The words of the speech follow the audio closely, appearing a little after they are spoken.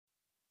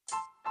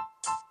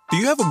Do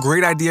you have a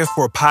great idea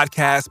for a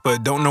podcast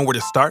but don't know where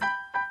to start?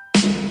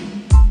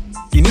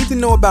 You need to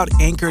know about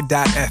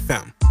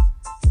Anchor.fm.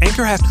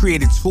 Anchor has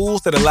created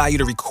tools that allow you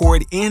to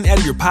record and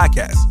edit your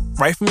podcast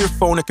right from your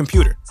phone or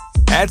computer.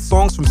 Add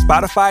songs from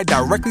Spotify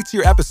directly to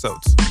your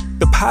episodes.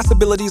 The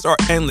possibilities are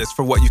endless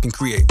for what you can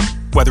create,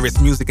 whether it's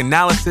music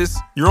analysis,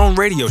 your own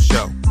radio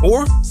show,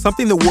 or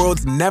something the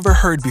world's never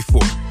heard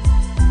before.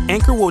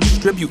 Anchor will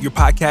distribute your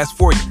podcast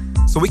for you,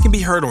 so it can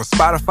be heard on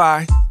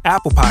Spotify,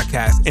 Apple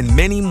Podcasts, and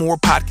many more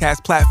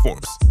podcast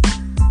platforms.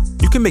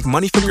 You can make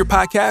money from your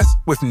podcast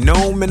with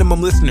no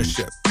minimum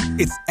listenership.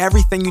 It's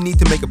everything you need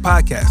to make a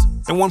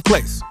podcast in one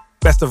place.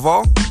 Best of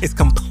all, it's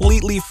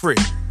completely free.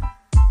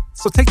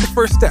 So take the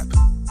first step.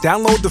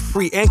 Download the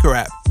free Anchor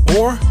app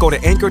or go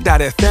to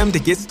anchor.fm to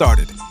get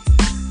started.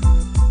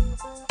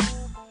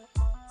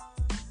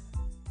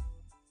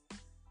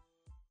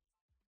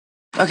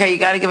 Okay, you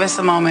got to give us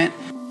a moment.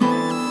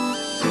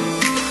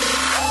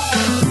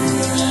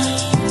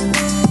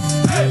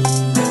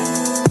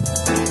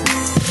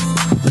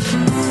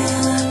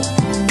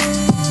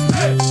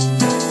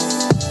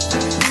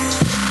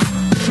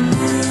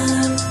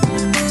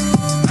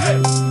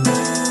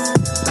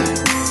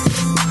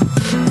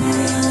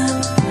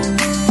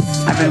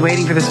 I've been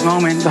waiting for this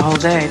moment the whole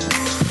day.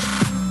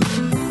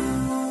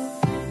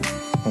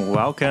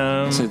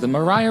 Welcome to the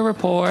Mariah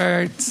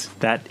Report.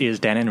 That is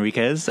Dan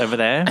Enriquez over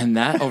there. And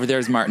that over there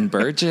is Martin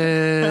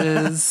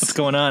Burgess. What's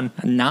going on?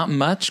 Not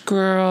much,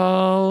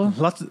 girl.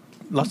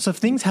 Lots of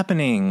things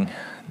happening.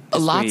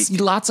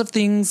 Lots of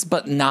things,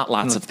 but not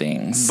lots of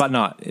things. But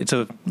not. It's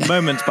a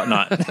moments, but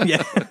not.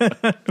 Yeah.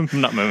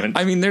 Not moments.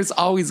 I mean, there's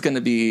always going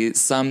to be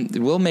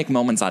we'll make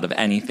moments out of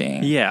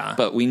anything. Yeah.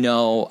 But we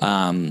know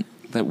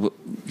that,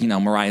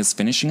 Mariah's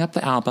finishing up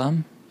the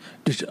album.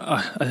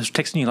 I was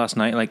texting you last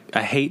night,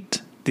 I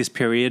hate this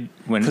period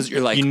when you're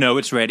like,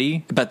 it's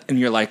ready. And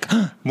you're like,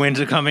 when's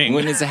it coming?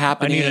 When is it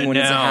happening? When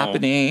is it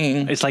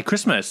happening? It's like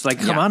Christmas.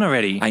 Come on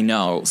already. I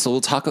know. So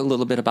we'll talk a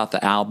little bit about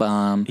the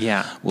album.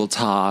 Yeah. We'll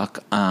talk.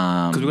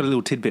 Because we got a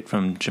little tidbit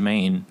from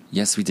Jermaine.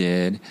 Yes, we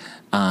did.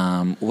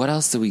 What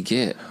else did we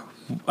get?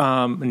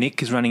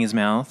 Nick is running his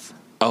mouth.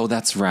 Oh,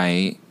 that's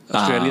right.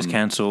 Australia's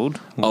cancelled.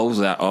 We'll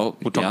talk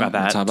about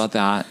that. We'll talk about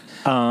that.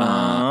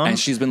 And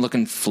she's been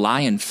looking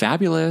flying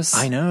fabulous.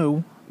 I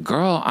know.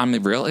 Girl, I'm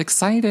real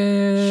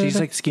excited.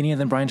 She's skinnier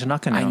than Brian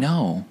Tanaka now. I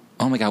know.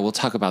 Oh my God, we'll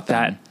talk about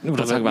that. We'll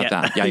talk about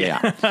that.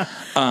 Yeah.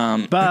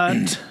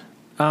 But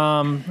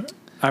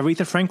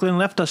Aretha Franklin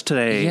left us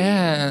today.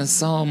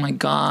 Yes. Oh my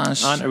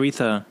gosh. Aunt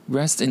Aretha.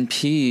 Rest in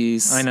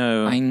peace. I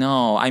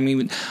know. I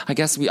mean, I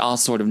guess we all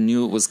sort of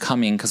knew it was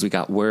coming because we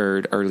got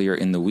word earlier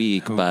in the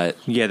week, but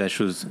yeah, that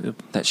she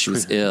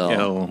was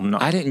ill.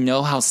 I didn't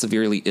know how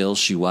severely ill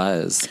she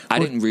was. I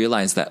didn't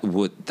realize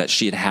that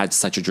she had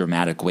such a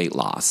dramatic weight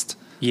loss.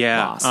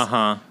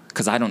 Yeah.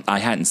 Because I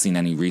hadn't seen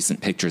any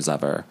recent pictures of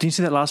her. Did you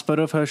see that last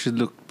photo of her? She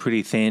looked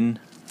pretty thin,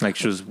 like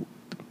she was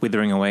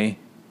withering away.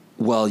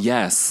 Well,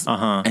 yes.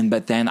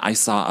 But then I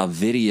saw a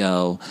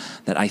video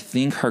that I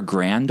think her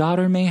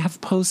granddaughter may have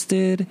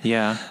posted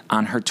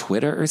on her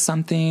Twitter or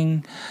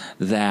something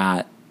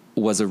that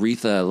was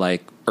Aretha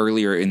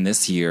earlier in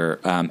this year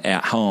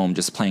at home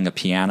just playing a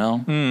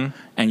piano.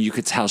 And you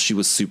could tell she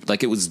was super,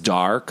 it was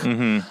dark.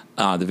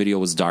 The video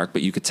was dark,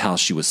 but you could tell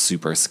she was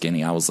super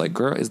skinny. I was like,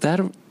 girl,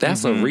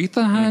 that's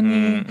Aretha,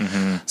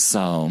 honey?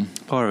 So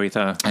poor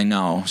Aretha. I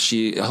know.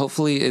 She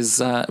hopefully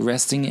is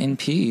resting in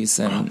peace.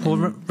 And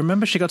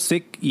remember she got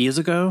sick years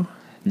ago?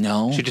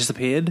 No. She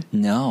disappeared?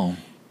 No.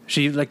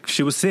 She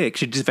was sick.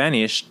 She just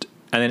vanished.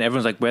 And then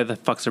everyone's like, where the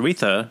fuck's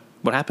Aretha?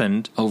 What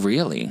happened? Oh,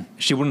 really?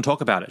 She wouldn't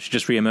talk about it. She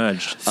just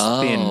reemerged.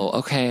 Thin.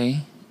 Okay.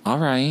 All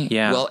right.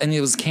 Yeah. Well, and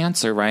it was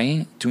cancer,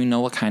 right? Do we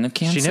know what kind of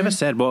cancer? She never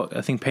said. Well,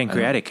 I think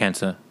pancreatic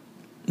cancer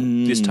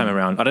this time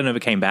around. I don't know if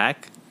it came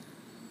back,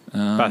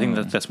 but I think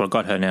that's what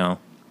got her now.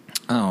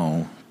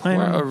 Oh, poor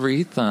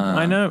Aretha.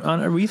 I know,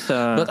 Aunt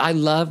Aretha. But I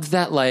loved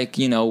that,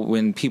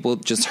 when people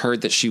just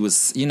heard that she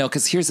was,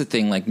 because here's the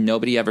thing,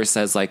 nobody ever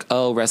says,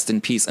 oh, rest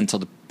in peace until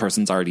the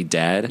person's already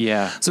dead.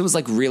 Yeah. So it was,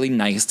 really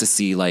nice to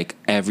see,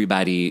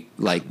 everybody,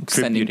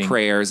 sending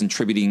prayers and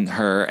tributing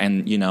her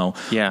and,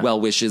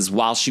 well wishes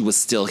while she was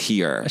still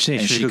here.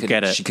 She could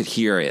get it. She could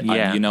hear it.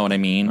 Yeah. You know what I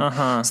mean?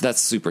 So that's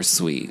super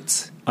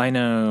sweet. I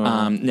know.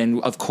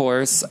 And, of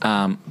course,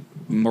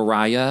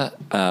 Mariah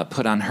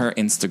put on her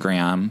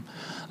Instagram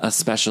a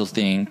special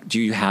thing.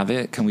 Do you have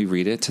it? Can we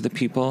read it to the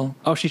people?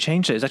 Oh, she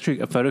changed it. It's actually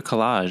a photo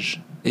collage.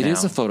 It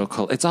is a photo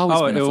collage. It's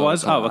always been a photo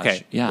collage. Oh,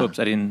 okay. Yeah. Oops,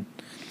 I didn't.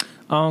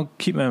 Oh,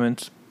 cute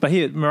moments. But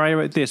here, Mariah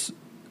wrote this.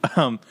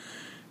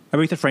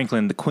 Aretha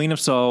Franklin, the queen of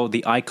soul,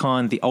 the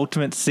icon, the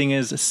ultimate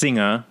singer's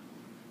singer,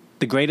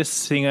 the greatest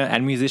singer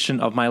and musician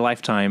of my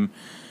lifetime.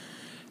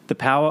 The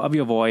power of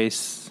your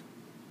voice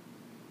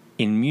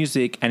in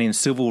music and in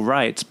civil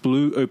rights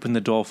blew open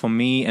the door for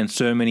me and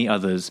so many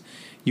others.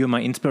 You are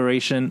my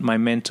inspiration, my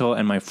mentor,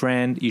 and my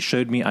friend. You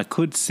showed me I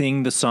could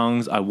sing the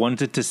songs I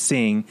wanted to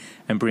sing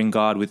and bring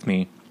God with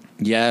me.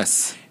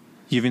 Yes.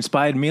 You've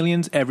inspired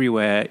millions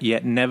everywhere,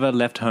 yet never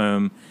left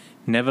home,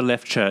 never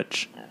left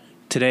church.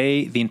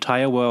 Today, the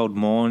entire world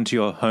mourns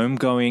your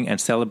homegoing and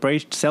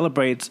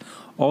celebrates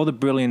all the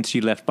brilliance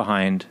you left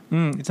behind.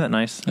 Isn't that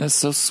nice? That's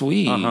so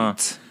sweet.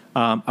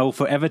 I will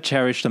forever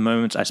cherish the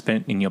moments I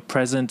spent in your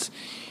presence.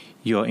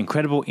 Your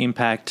incredible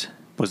impact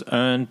was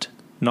earned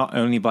not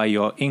only by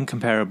your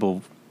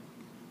incomparable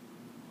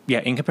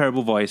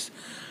voice,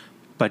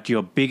 but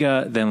your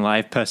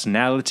bigger-than-life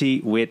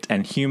personality, wit,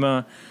 and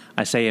humor.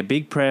 I say a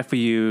big prayer for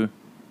you.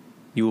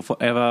 You will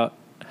forever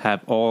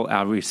have all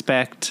our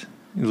respect.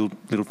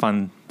 Little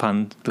fun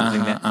pun.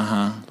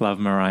 Love,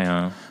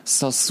 Mariah.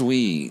 So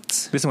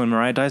sweet. Listen, when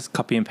Mariah dies,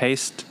 copy and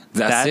paste.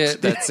 That's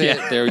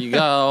it. There you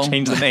go.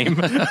 Change the name.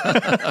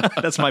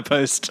 That's my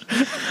post.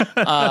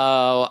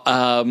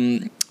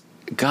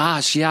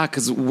 Gosh, yeah,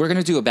 because we're going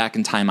to do a back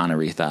in time on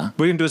Aretha.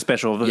 We're going to do a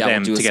special of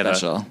them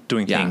together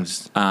doing Yeah.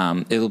 things.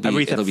 It'll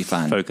be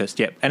fun. Focused,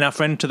 yep. And our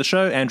friend to the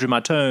show, Andrew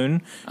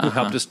Martone, who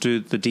helped us do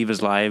the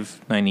Divas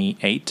Live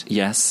 98.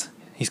 Yes.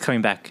 He's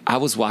coming back. I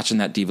was watching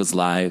that Divas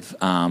Live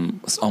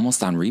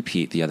almost on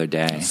repeat the other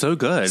day. So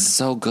good.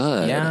 So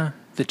good. Yeah.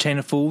 The Chain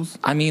of Fools.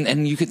 I mean,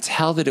 and you could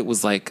tell that it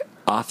was like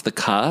off the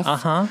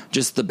cuff.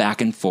 Just the back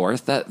and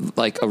forth that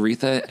like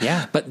Aretha.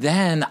 Yeah. But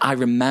then I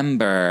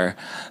remember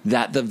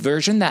that the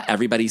version that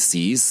everybody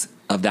sees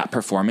of that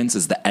performance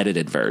is the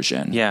edited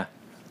version. Yeah.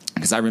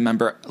 Because I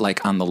remember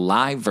like on the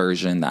live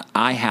version that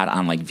I had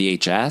on like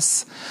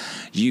VHS,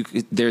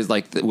 there's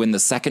like when the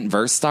second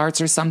verse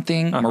starts or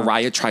something,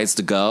 Mariah tries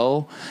to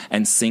go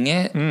and sing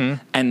it,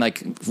 and like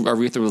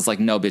Aretha was like,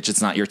 "No, bitch,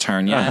 it's not your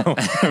turn yet."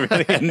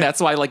 Really? And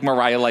that's why like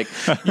Mariah, like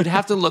you'd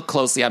have to look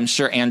closely. I'm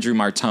sure Andrew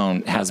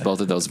Martone has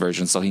both of those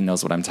versions, so he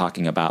knows what I'm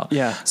talking about.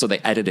 Yeah. So they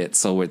edited it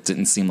so it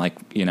didn't seem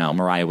like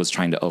Mariah was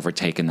trying to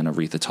overtake, and then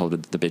Aretha told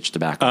the bitch to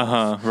back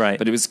off. Right.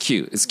 But it was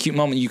cute. It's a cute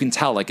moment. You can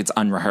tell like it's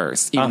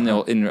unrehearsed, even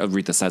though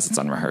Aretha says it's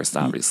unrehearsed,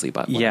 obviously.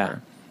 But whatever. Yeah.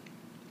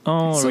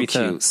 Oh, so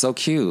Aretha. cute, so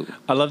cute.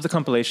 I love the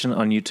compilation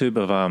on YouTube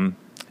of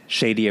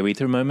shady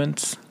Aretha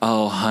moments.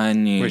 Oh,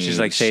 honey, where she's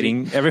like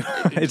shading everyone.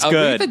 It's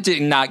Aretha good.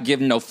 did not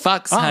give no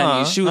fucks,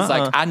 honey. She was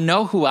like, "I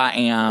know who I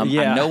am.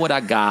 Yeah. I know what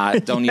I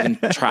got. Don't even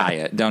try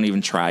it. Don't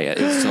even try it."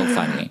 It's so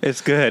funny.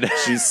 It's good.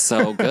 She's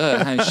so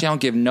good, honey. She don't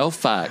give no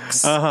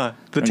fucks.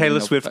 The Taylor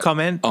Swift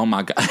comment. Oh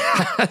my god!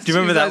 Do you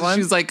remember that one?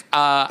 She's like,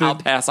 "I'll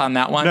pass on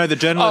that one." No, the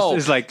journalist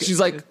is like, she's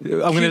like, I'm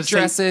going to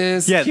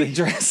dresses. Yeah, cute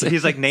dresses.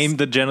 He's like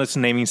the journalist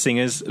naming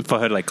singers for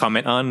her to like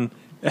comment on.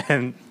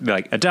 And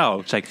like Adele,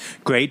 it's like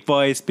great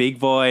voice, big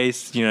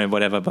voice,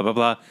 whatever, blah blah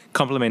blah,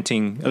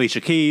 complimenting Alicia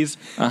Keys,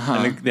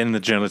 and then the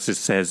journalist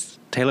just says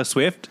Taylor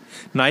Swift,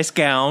 nice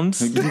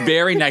gowns,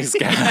 very nice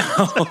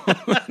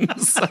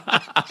gowns.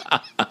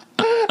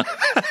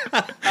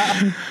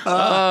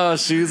 Oh,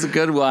 she's a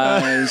good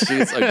one.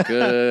 She's a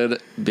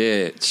good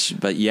bitch.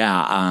 But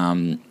yeah,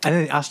 and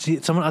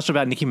then someone asked her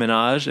about Nicki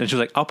Minaj, and she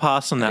was like, "I'll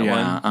pass on that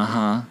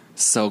one."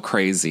 So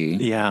crazy.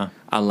 Yeah.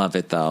 I love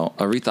it, though.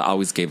 Aretha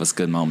always gave us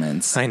good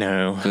moments. I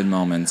know. Good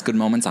moments. Good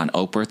moments on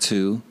Oprah,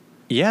 too.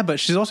 Yeah,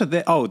 but she's also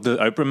there. Oh, the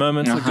Oprah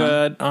moments are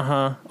good.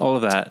 All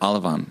of that. All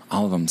of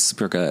them.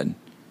 Super good.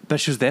 But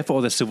she was there for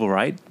all the civil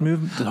rights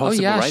movement. The whole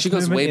civil rights she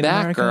goes movement way in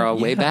back, America. girl.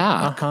 Yeah. Way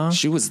back.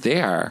 She was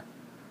there.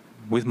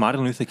 With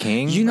Martin Luther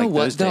King. You know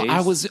what, though?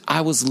 Days.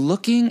 I was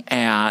looking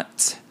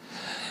at...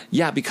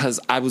 Yeah, because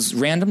I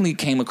randomly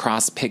came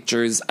across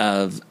pictures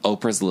of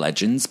Oprah's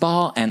Legends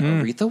Ball, and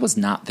Aretha was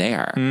not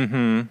there.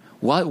 Mm-hmm.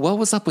 What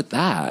was up with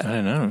that? I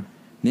don't know.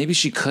 Maybe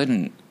she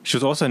couldn't. She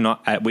was also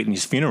not at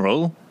Whitney's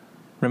funeral.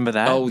 Remember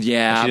that? Oh,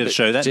 yeah. She did a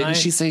show that didn't night?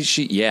 she say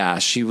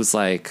she was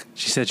like...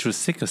 She said she was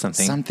sick or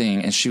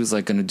something. And she was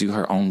like going to do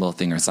her own little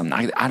thing or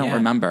something. I don't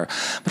remember.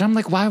 But I'm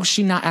like, why was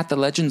she not at the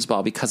Legends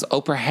Ball? Because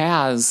Oprah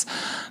has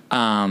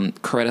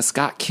Coretta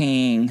Scott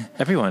King.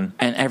 Everyone.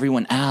 And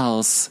everyone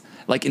else...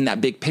 Like in that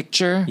big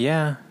picture?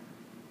 Yeah.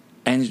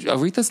 And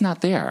Aretha's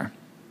not there.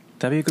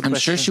 That'd be a good I'm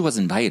question. sure she was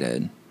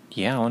invited.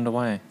 Yeah, I wonder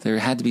why. There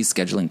had to be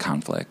scheduling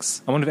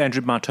conflicts. I wonder if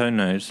Andrew Martone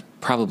knows.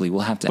 Probably.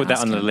 We'll have to put that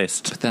ask on him. the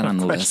list. Put that on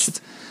the list.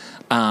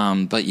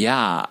 But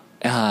yeah.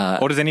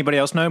 Or does anybody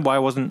else know why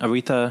wasn't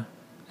Aretha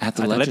at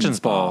the Legends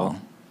Ball?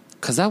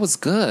 Because that was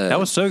good. That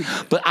was so...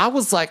 But I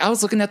was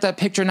looking at that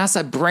picture and I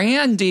said,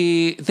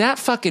 Brandy, that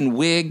fucking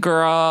wig,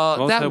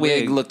 girl, that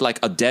wig looked like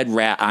a dead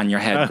rat on your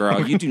head,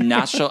 girl. You do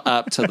not show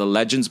up to the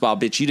Legends Ball,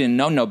 bitch. You didn't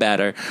know no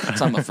better,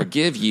 so I'm going to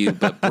forgive you.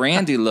 But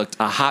Brandy looked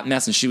a hot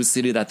mess, and she was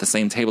seated at the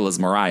same table as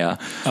Mariah.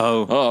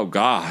 Oh,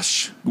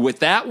 gosh.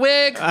 With that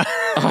wig?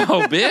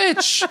 Oh,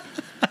 bitch.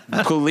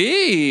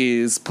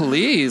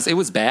 Please. It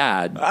was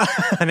bad.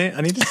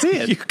 I need to see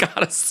it. You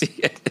gotta see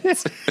it.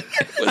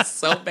 It was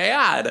so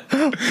bad.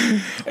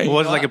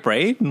 Was it like a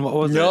braid? What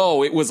was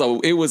no, it was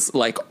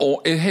like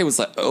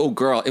oh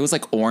girl, it was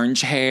like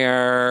orange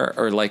hair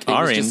or like it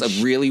was just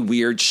a really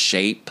weird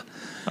shape.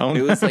 Oh,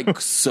 it was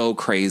like so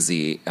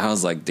crazy. I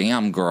was like,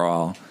 damn,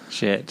 girl.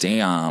 Shit.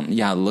 Damn.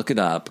 Yeah, look it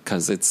up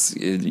because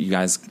you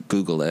guys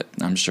Google it.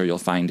 I'm sure you'll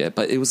find it.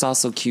 But it was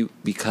also cute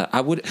because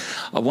I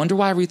wonder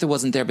why Aretha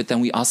wasn't there. But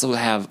then we also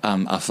have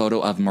a photo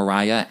of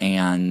Mariah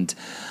and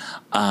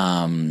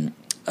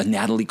a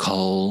Natalie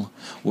Cole,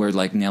 where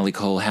like Natalie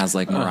Cole has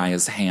like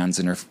Mariah's hands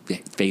in her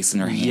face in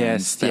her hands.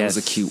 Yes, that was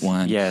a cute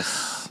one.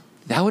 Yes.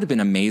 That would have been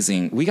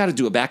amazing. We got to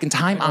do it back in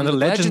time on the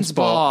Legends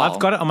Ball. I've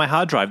got it on my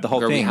hard drive, the whole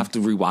thing. We have to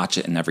rewatch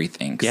it and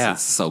everything. Yeah.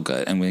 It's so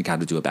good. And we got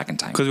to do it back in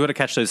time. Because we got to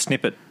catch those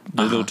the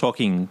little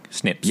talking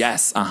snips.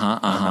 Yes.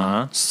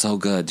 So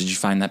good. Did you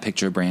find that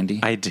picture of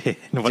Brandy? I did.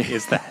 What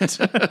is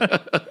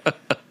that?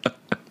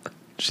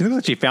 She looks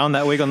like she found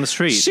that wig on the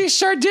street. She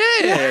sure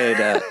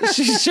did.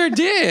 She sure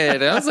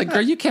did. I was like,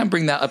 girl, you can't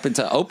bring that up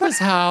into Oprah's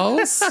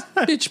house.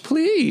 Bitch,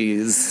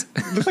 please.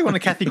 Looks like one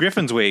of Kathy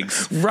Griffin's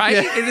wigs. Right?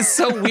 Yeah. It is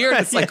so weird.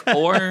 It's like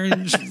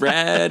orange,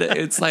 red.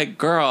 It's like,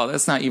 girl,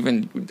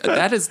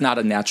 that is not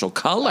a natural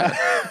color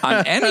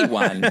on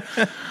anyone.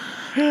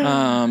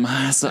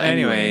 So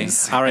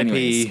anyways,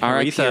 R.I.P.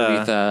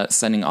 Aretha,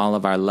 sending all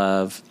of our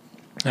love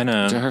I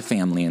know. to her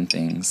family and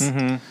things.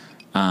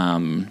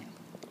 Mm-hmm.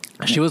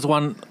 She was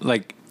one,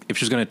 like, if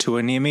she was going to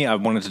tour near me, I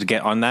wanted to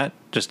get on that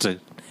just to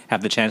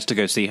have the chance to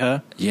go see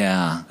her.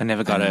 Yeah. I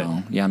never got it.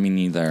 Yeah, me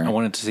neither. I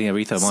wanted to see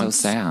Aretha once.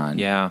 So sad.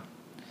 Yeah.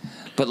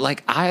 But,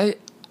 like, I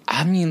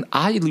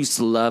used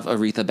to love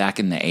Aretha back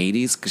in the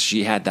 80s because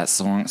she had that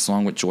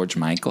song with George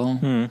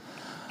Michael.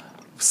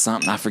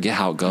 Something, I forget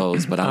how it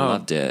goes, but I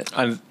loved it.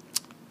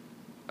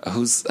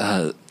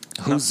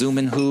 Who's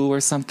Zooming Who or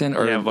something?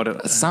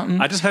 Or something?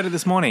 I just heard it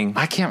this morning.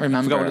 I can't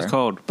remember. I forgot what it's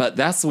called. But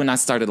that's when I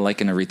started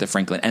liking Aretha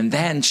Franklin. And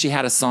then she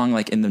had a song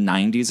like in the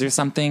 90s or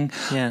something.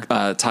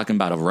 Yeah. Talking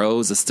about a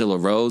rose is still a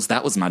rose.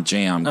 That was my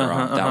jam,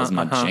 girl. That was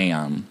my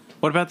jam.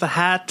 What about the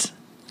hat?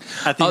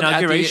 At the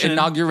inauguration? At the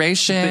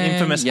inauguration. The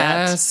infamous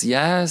hat.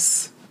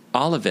 Yes.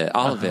 All of it.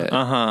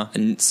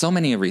 And so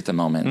many Aretha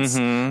moments.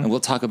 And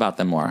we'll talk about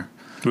them more.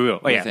 We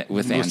will.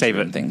 With we'll save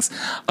it. And things.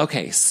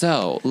 Okay,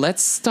 so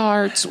let's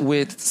start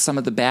with some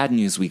of the bad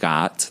news we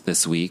got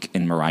this week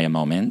in Mariah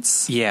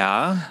moments.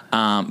 Yeah.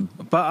 But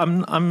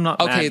I'm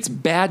not. Okay, it's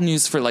bad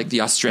news for like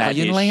the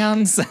Australian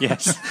lands.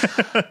 Yes.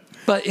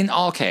 But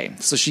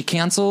so she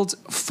canceled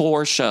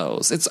 4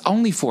 shows. It's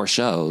only 4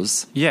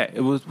 shows. Yeah,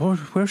 it was. Where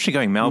was she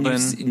going?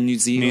 Melbourne, New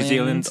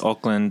Zealand,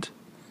 Auckland,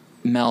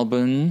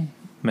 Melbourne,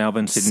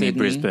 Sydney,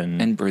 Brisbane.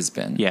 And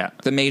Brisbane. Yeah.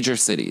 The major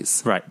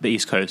cities. Right, the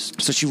East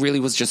Coast. So she really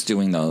was just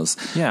doing those.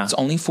 Yeah. It's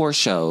only 4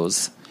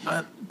 shows.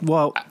 I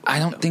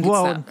don't think it's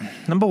that.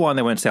 Number one,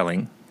 they weren't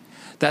selling.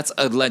 That's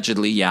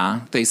allegedly,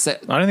 yeah. They said...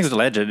 I don't think it was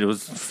alleged. It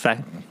was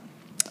fact.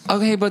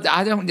 Okay, but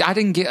I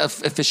didn't get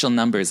official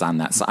numbers on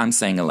that, so I'm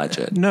saying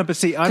alleged. No, but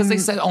see... Because they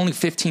said only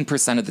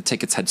 15% of the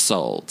tickets had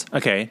sold.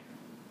 Okay.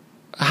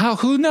 How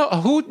do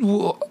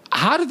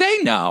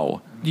they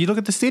know? You look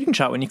at the seating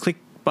chart when you click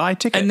buy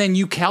ticket. And then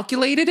you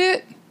calculated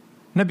it?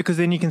 No, because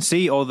then you can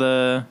see all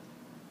the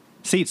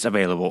seats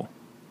available.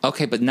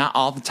 Okay, but not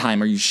all the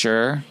time. Are you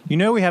sure? You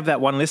know we have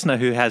that one listener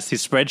who has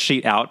his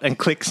spreadsheet out and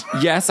clicks.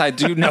 Yes, I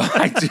do know.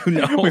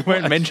 We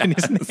won't mention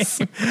his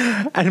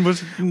name. And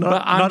was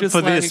not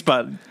for this,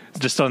 but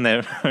just on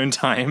their own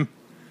time.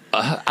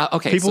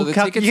 Okay, people so the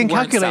tickets you can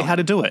weren't calculate selling. how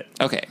to do it.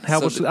 Okay,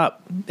 how was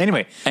up?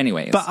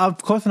 Anyways, but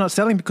of course they're not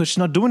selling because she's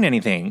not doing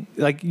anything.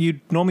 Like you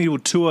normally will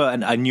tour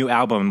a new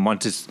album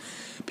once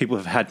people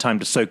have had time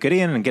to soak it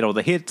in and get all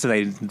the hits, and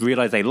they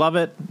realize they love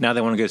it. Now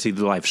they want to go see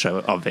the live show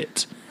of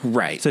it.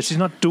 Right. So she's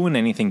not doing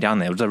anything down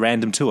there. It was a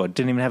random tour.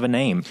 Didn't even have a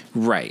name.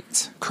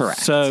 Right.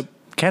 Correct. So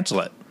cancel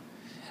it.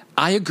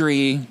 I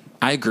agree.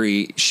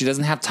 She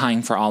doesn't have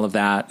time for all of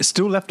that. It's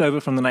still left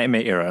over from the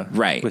Nightmare era.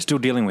 Right. We're still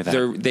dealing with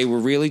that. They were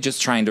really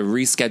just trying to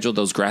reschedule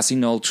those Grassy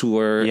Knoll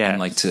tour and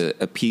like to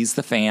appease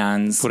the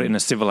fans. Put it in a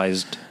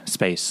civilized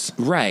space.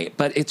 Right.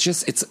 But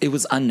it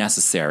was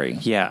unnecessary.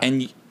 Yeah.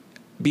 And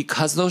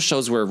because those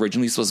shows were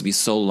originally supposed to be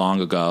so long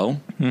ago,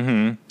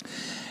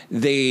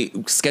 they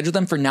scheduled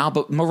them for now,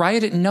 but Mariah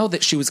didn't know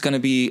that she was going to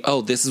be,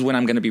 this is when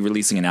I'm going to be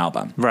releasing an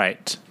album.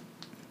 Right.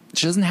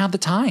 She doesn't have the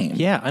time.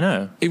 Yeah, I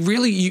know. It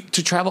really,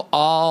 to travel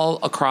all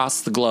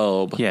across the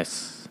globe.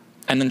 Yes.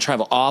 And then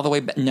travel all the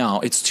way back. No,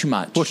 it's too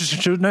much. Well, she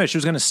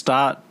was going to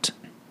start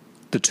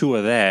the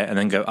tour there and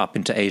then go up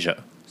into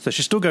Asia. So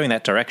she's still going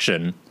that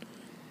direction.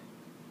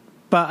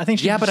 But I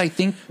think but I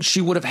think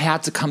she would have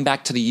had to come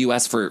back to the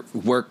U.S. for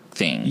work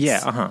things.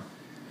 Yeah,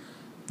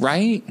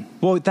 Right?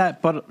 Well,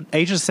 but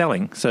Asia's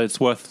selling, so it's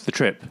worth the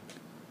trip.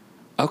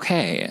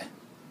 Okay.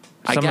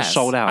 Some are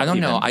sold out. I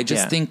don't know. I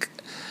just think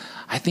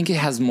it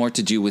has more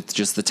to do with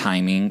just the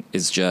timing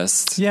is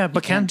just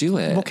but can't do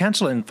it. We'll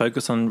cancel it and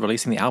focus on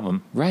releasing the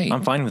album. Right.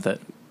 I'm fine with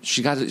it.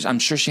 I'm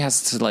sure she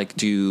has to like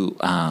do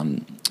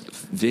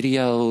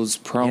videos,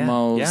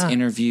 promos,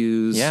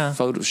 interviews,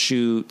 photo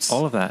shoots.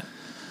 All of that.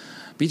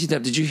 BT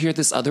Dub, did you hear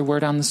this other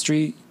word on the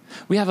street?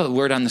 We have a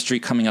word on the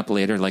street coming up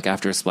later, like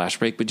after a splash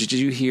break. But did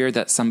you hear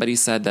that somebody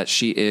said that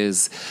she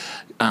is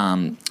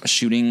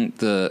shooting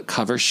the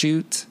cover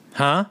shoot?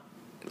 Huh?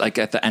 Like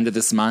at the end of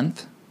this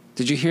month?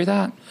 Did you hear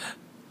that?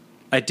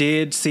 I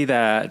did see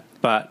that,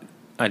 but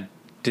I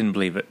didn't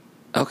believe it.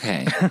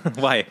 Okay.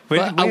 Why?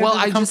 Where did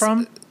it come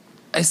from?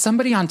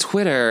 somebody on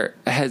Twitter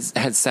has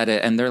said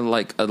it, and they're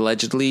like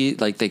allegedly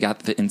like they got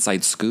the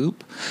inside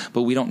scoop,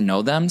 but we don't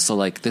know them. So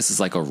like this is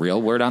like a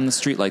real word on the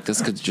street. Like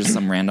this could just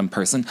some random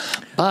person,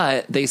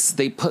 but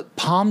they put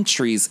palm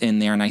trees in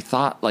there, and I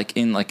thought like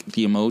in like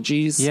the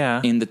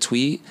emojis in the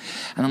tweet,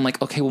 and I'm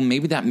like, okay, well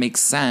maybe that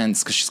makes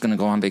sense because she's gonna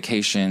go on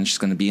vacation. She's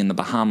gonna be in the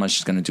Bahamas.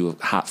 She's gonna do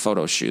a hot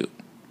photo shoot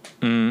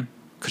because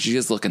she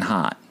is looking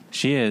hot.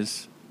 She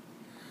is.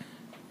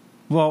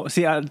 Well,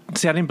 I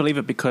didn't believe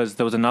it because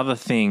there was another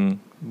thing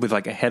with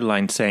like a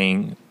headline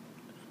saying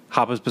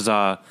Harper's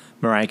Bazaar,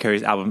 Mariah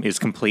Carey's album is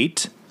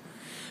complete.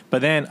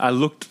 But then I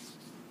looked,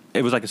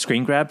 it was like a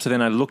screen grab. So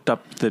then I looked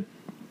up the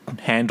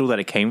handle that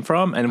it came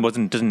from, and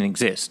it doesn't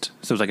exist.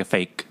 So it was like a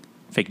fake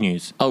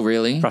news. Oh,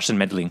 really? Russian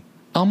meddling.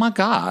 Oh my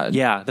God.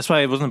 Yeah, that's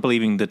why I wasn't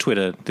believing the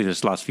Twitter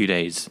these last few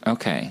days.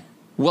 Okay.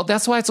 Well,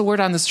 that's why it's a word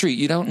on the street.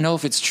 You don't know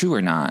if it's true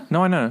or not.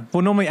 No, I know.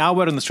 Well, normally our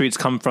word on the streets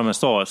come from a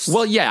source.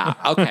 Well, yeah.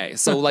 Okay.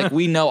 So, like,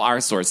 we know our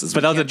sources.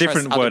 But that was a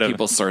different word.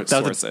 People's sources.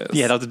 That was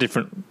a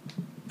different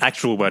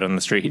actual word on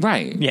the street.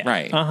 Right. Yeah.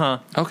 Right. Uh-huh.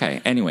 Okay.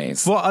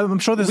 Anyways. Well, I'm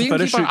sure there's a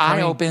photo shoot. We can keep our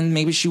eye open.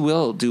 Maybe she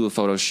will do a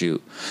photo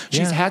shoot.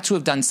 She's had to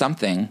have done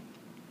something.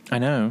 I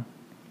know.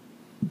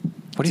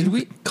 What do you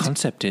think the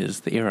concept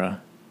is, the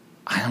era?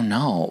 I don't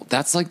know.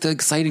 That's like the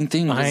exciting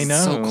thing. I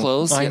know. So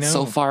close, yet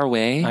so far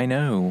away. I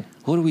know.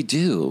 What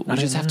do? We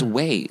just have to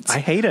wait. I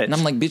hate it. And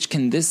I'm like, bitch,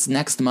 can this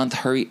next month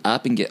hurry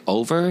up and get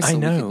over? I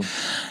know.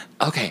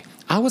 Okay.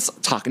 I was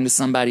talking to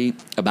somebody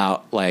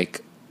about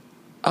like...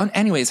 Oh,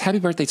 anyways, happy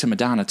birthday to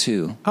Madonna,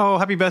 too. Oh,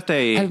 happy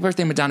birthday. Happy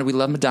birthday, Madonna. We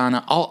love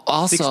Madonna.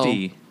 Also...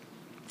 60.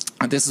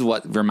 This is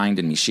what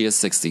reminded me. She is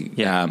 60.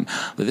 Yeah.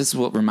 But this is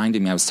what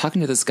reminded me. I was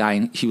talking to this guy,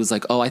 and he was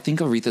like, oh, I think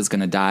Aretha's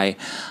going to die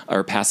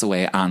or pass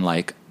away on,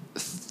 like,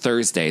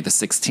 Thursday, the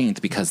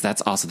 16th, because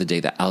that's also the day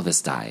that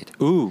Elvis died.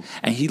 Ooh.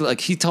 And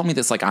he told me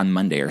this, like, on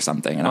Monday or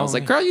something. And I was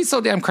like, girl, you're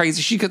so damn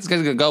crazy. She's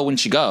going to go when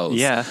she goes.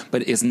 Yeah.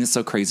 But isn't it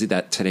so crazy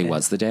that today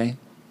was the day?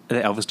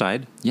 That Elvis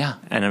died? Yeah.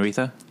 And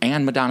Aretha?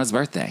 And Madonna's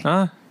birthday.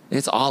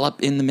 It's all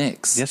up in the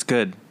mix. That's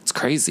good. It's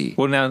crazy.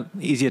 Well, now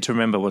easier to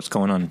remember what's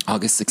going on.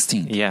 August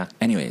 16th. Yeah.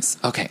 Anyways,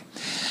 okay.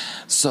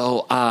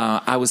 So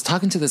I was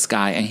talking to this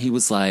guy, and he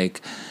was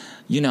like,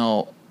 you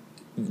know,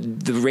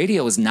 the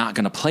radio is not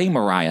going to play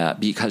Mariah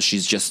because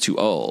she's just too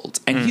old.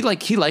 And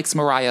he likes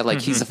Mariah.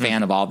 Like, he's a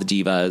fan of all the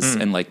divas,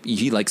 and like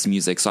he likes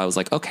music. So I was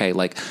like, okay,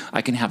 like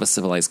I can have a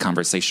civilized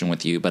conversation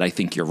with you, but I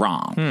think you're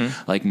wrong.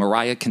 Like,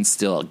 Mariah can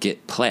still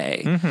get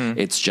play.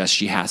 It's just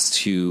she has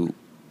to.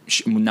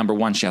 Number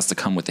one, she has to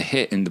come with a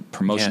hit, and the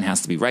promotion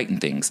has to be right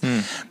and things.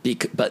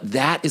 But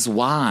that is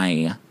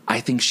why I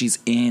think she's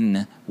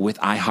in with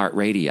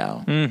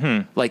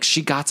iHeartRadio. Like,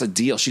 she got a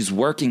deal. She's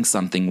working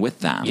something with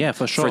them. Yeah,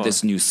 for sure. For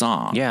this new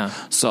song. Yeah.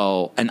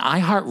 So, an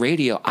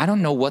iHeartRadio, I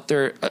don't know what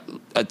they're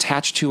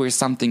attached to or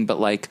something, but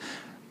like,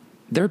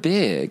 they're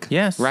big.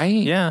 Yes.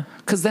 Right? Yeah.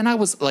 Because then I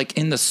was like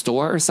in the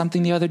store or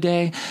something the other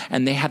day,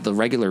 and they had the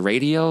regular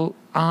radio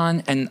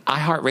on, and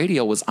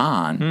iHeartRadio was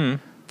on.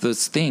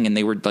 This thing, and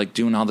they were like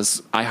doing all this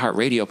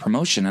iHeartRadio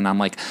promotion, and I'm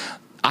like,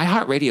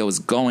 iHeartRadio is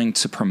going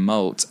to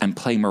promote and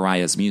play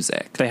Mariah's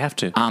music. They have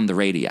to. On the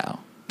radio.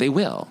 They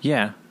will.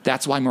 Yeah.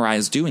 That's why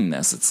Mariah's doing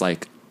this. It's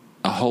like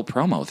a whole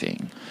promo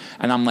thing.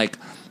 And I'm like,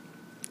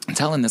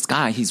 telling this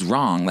guy he's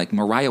wrong. Like,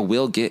 Mariah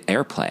will get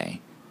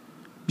airplay.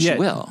 She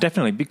will.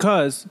 Definitely,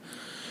 because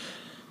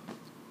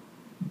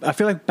I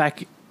feel like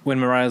back when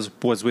Mariah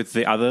was with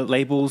the other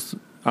labels,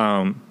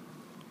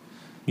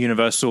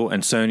 Universal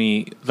and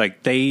Sony,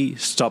 like, they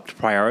stopped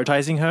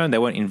prioritizing her, and they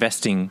weren't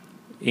investing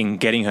in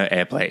getting her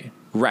airplay.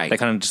 Right. They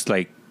kind of just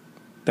like,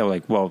 they were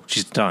like, well,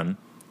 she's done.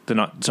 They're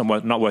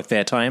not worth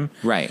their time.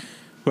 Right.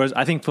 Whereas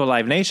I think for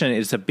Live Nation,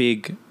 it's a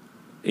big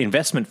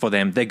investment for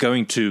them. They're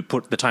going to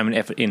put the time and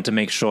effort in to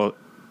make sure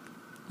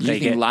you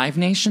think Live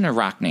Nation or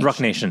Rock Nation?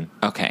 Rock Nation.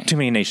 Okay. Too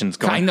many nations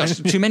going. I know,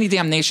 too many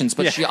damn nations,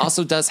 but she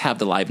also does have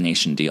the Live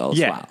Nation deal as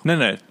well.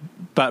 No.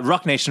 But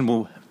Rock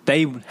Nation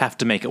they have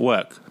to make it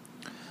work.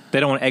 They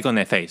don't want egg on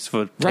their face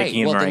for taking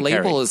in Mariah Carey. Well, the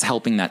label is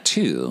helping that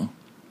too,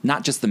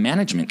 not just the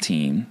management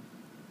team.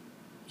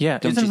 Yeah,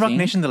 isn't Rock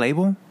Nation the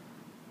label?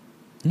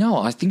 No,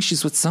 I think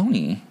she's with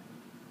Sony.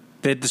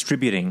 They're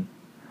distributing.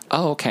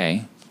 Oh,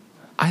 okay.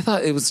 I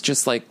thought it was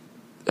just like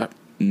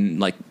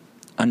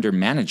under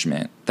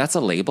management. That's a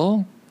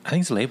label? I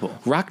think it's a label.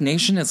 Rock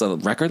Nation is a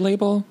record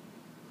label?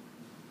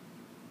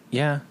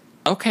 Yeah.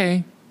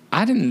 Okay.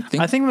 I didn't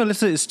think... I think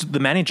Melissa is the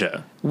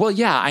manager. Well,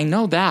 yeah, I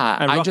know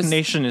that. And Rock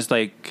Nation is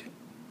like...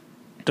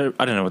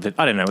 I don't know what they're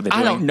doing.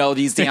 I don't know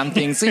these damn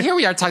things. So here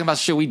we are talking about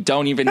shit we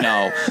don't even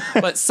know.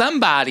 But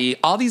somebody,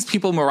 all these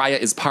people Mariah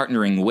is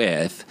partnering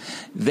with,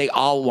 they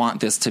all want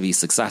this to be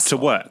successful.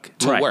 To work.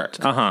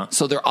 Uh-huh.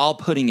 So they're all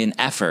putting in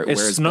effort,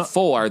 whereas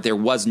before there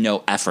was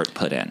no effort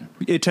put in.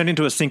 It turned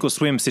into a sink or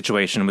swim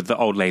situation with the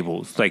old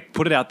labels. Like,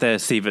 put it out there,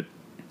 see if it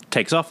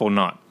takes off or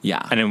not.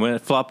 Yeah. And then when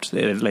it flopped,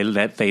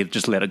 they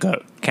just let it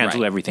go.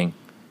 Cancel everything.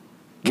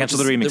 Cancel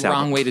the remix album. The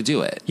wrong way to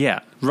do it. Yeah.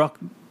 Rock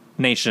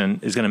Nation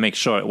is going to make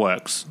sure it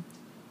works.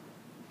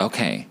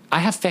 Okay. I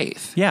have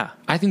faith. Yeah.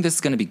 I think this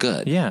is going to be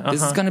good. Yeah.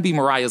 This is going to be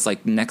Mariah's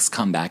like next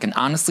comeback. And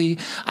honestly,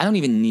 I don't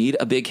even need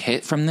a big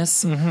hit from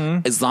this.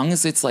 As long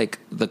as it's like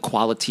the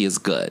quality is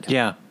good.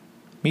 Yeah.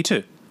 Me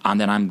too. And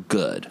then I'm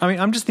good. I mean,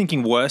 I'm just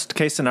thinking worst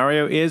case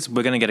scenario is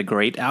we're going to get a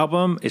great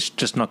album. It's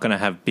just not going to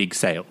have big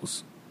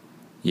sales.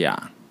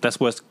 Yeah. That's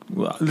worst.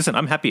 Well, listen,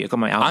 I'm happy. I got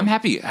my album. I'm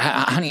happy.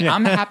 Honey,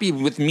 I'm happy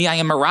with Me, I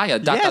Am Mariah, ...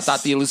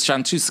 the Illusion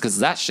Chanteuse, because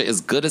that shit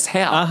is good as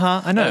hell.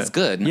 I know. That's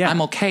good. Yeah.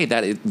 I'm okay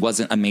that it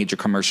wasn't a major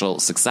commercial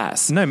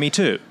success. No, me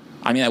too.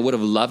 I mean, I would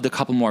have loved a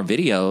couple more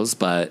videos,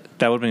 but...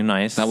 That would have been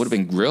nice. That would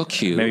have been real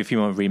cute. Maybe a few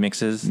more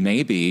remixes.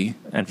 Maybe.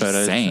 And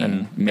photos. Same.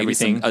 And maybe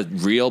everything. a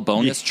real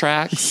bonus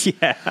track.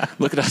 Yeah.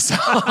 Look at us.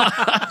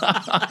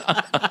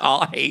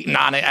 All hating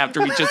on it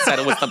after we just said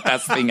it was the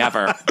best thing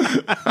ever.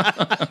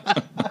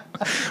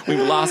 We've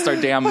lost our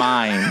damn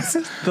minds.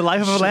 The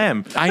life of a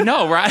lamb. I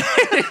know, right?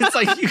 It's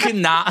like you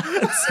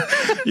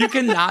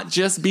cannot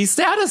just be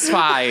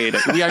satisfied.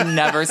 We are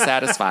never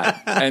satisfied.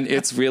 And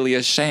it's really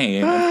a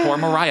shame. And poor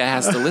Mariah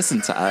has to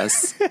listen to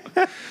us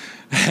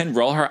and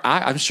roll her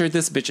eye. I'm sure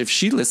this bitch, if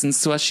she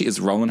listens to us, she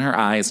is rolling her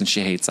eyes and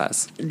she hates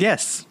us.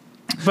 Yes.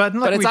 But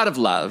it's out of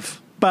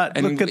love. But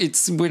and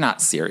we're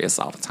not serious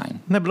all the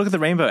time. No, but look at the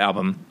Rainbow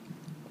album.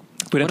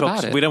 We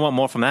don't want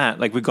more from that.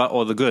 Like, we got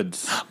all the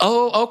goods.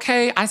 Oh,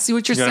 okay. I see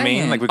what you're saying. Know what I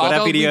mean? Like, we got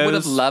our videos. We would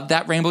have loved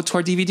that Rainbow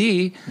Tour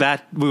DVD.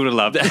 That we would have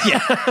loved.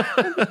 Yeah.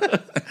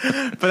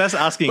 But that's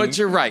asking. But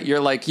you're right. You're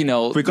like, we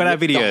got our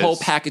videos. The whole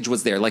package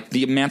was there. Like,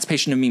 the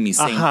Emancipation of Mimi,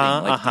 same thing.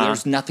 Like,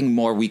 there's nothing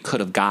more we could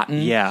have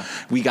gotten. Yeah.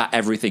 We got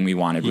everything we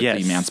wanted with the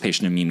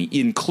Emancipation of Mimi,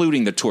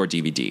 including the tour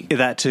DVD.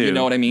 That too. You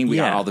know what I mean? We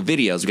got all the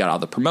videos. We got all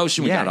the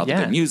promotion. We got all the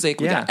good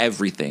music. We got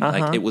everything.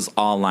 Like, it was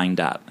all lined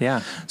up.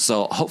 Yeah.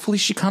 So hopefully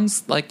she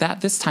comes like that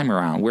this time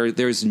around, where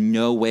there's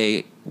no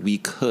way we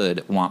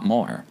could want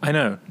more. I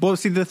know. Well,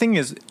 see, the thing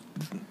is,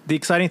 the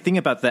exciting thing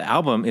about the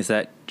album is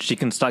that she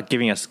can start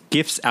giving us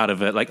gifts out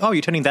of it. Like, oh,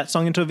 you're turning that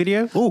song into a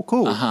video? Oh,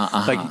 cool.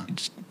 Like,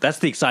 that's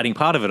the exciting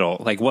part of it all.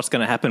 Like, what's going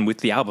to happen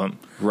with the album?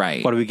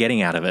 Right. What are we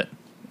getting out of it?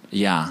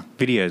 Yeah.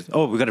 Videos.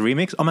 Oh, we got a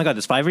remix? Oh my God,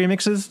 there's 5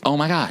 remixes? Oh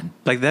my God.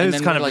 Like,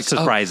 those kind of like,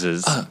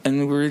 surprises.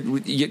 And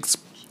we're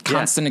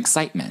constant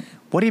excitement.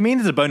 What do you mean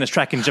there's a bonus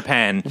track in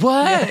Japan?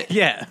 What?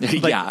 Yeah.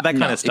 Like, that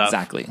kind of stuff.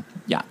 Exactly.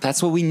 Yeah,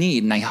 that's what we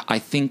need. And I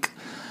think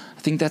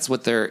that's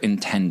what they're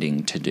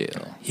intending to do.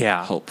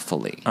 Yeah.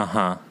 Hopefully.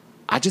 I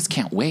just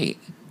can't wait.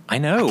 I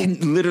know. I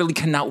literally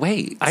cannot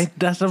wait. I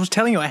was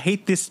telling you, I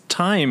hate this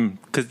time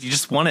because you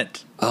just want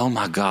it. Oh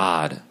my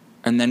God.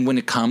 And then when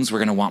it comes, we're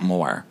going to want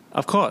more.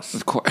 Of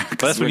course. But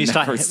that's when you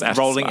start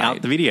rolling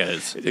out the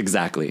videos.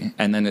 Exactly.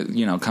 And then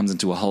it comes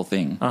into a whole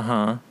thing.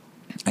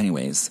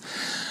 Anyways.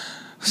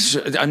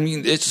 I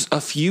mean, it's a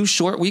few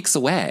short weeks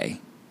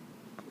away.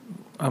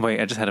 Oh,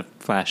 wait, I just had a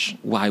flash.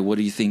 Why? What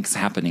do you think's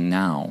happening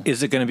now?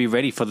 Is it going to be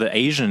ready for the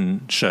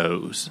Asian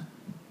shows?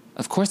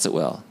 Of course it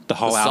will. The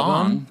whole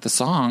album? The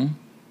song.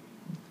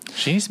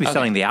 She needs to be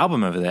selling the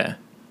album over there.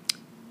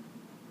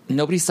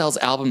 Nobody sells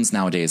albums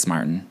nowadays,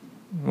 Martin.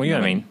 What do you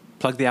mean?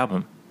 Plug the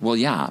album. Well,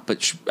 yeah,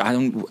 but I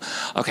don't...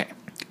 Okay,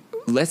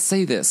 let's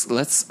say this.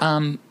 Let's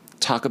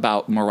talk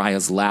about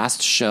Mariah's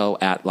last show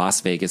at Las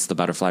Vegas, The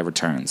Butterfly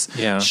Returns.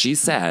 Yeah. She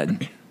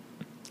said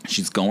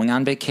she's going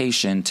on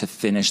vacation to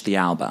finish the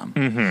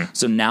album.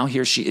 So now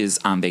here she is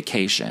on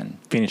vacation.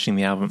 Finishing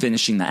the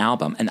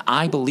album. And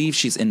I believe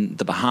she's in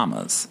the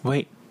Bahamas.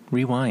 Wait,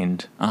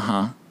 rewind.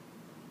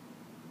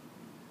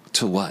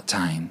 To what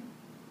time?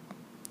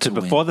 To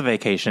before the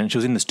vacation, she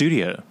was in the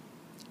studio.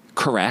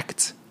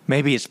 Correct.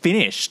 Maybe it's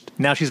finished.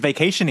 Now she's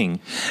vacationing.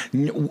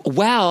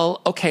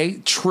 Well, okay,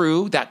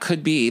 true. That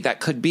could be.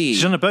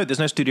 She's on a boat. There's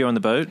no studio on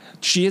the boat.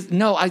 She is.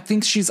 No, I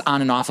think she's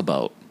on and off a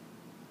boat.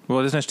 Well,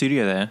 there's no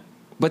studio there.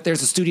 But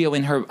there's a studio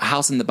in her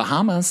house in the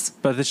Bahamas.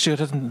 But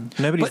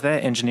nobody's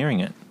there engineering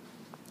it.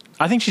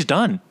 I think she's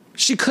done.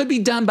 She could be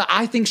done, but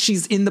I think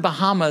she's in the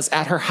Bahamas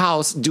at her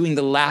house doing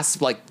the last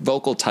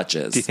vocal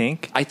touches. Do you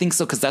think? I think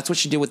so, because that's what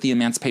she did with the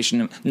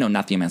Emancipation. No,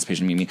 not the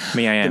Emancipation of Mimi.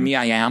 Me I Am. The Me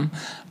I Am.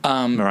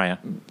 Mariah.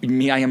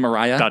 Me I Am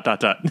Mariah. ...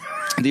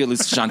 The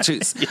Illusion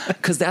Chanteuse.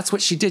 Because that's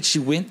what she did. She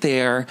went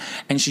there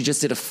and she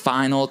just did a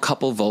final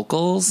couple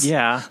vocals.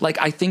 Yeah.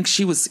 Like, I think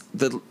she was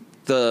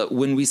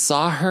when we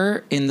saw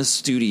her in the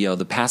studio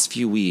the past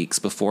few weeks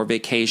before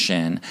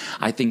vacation,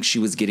 I think she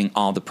was getting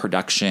all the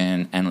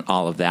production and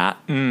all of that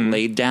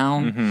laid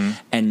down.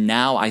 And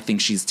now I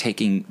think she's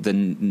taking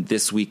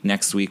this week,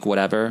 next week,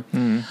 whatever,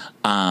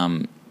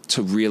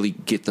 to really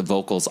get the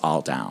vocals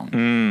all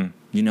down.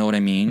 You know what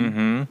I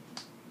mean?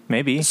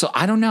 Maybe. So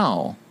I don't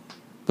know.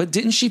 But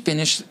didn't she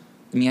finish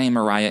Me I Am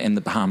Mariah in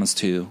the Bahamas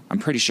too? I'm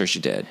pretty sure she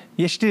did.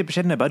 Yeah, she did, but she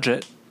had no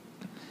budget.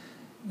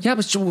 Yeah,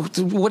 but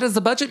what does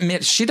the budget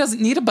mean? She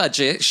doesn't need a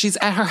budget. She's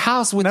at her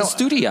house with the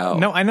studio.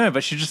 No, I know,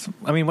 but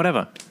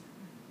whatever.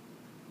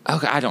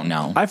 Okay, I don't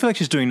know. I feel like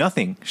she's doing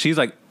nothing. She's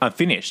like, I'm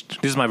finished.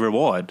 This is my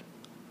reward.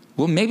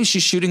 Well, maybe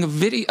she's shooting a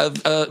video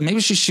of,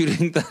 maybe she's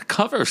shooting the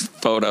cover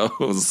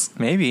photos.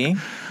 Maybe.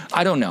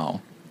 I don't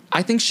know.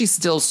 I think she's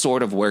still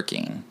sort of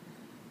working.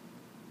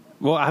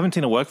 Well, I haven't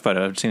seen a work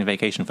photo. I've seen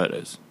vacation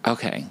photos.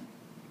 Okay.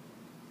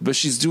 But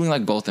she's doing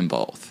like both and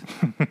both.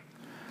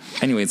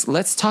 Anyways,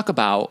 let's talk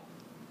about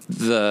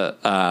the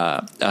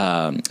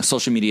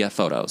social media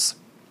photos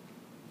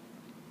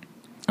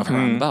of her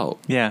on the boat.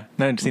 Yeah.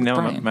 No, see,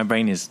 now my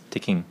brain is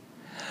ticking.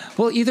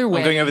 Well, either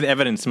way... I'm going over the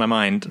evidence in my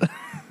mind.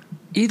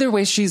 Either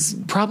way, she's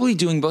probably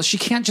doing both. She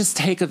can't just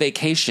take a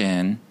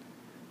vacation.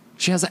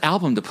 She has an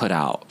album to put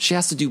out. She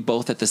has to do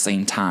both at the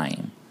same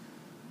time.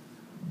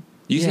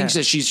 You think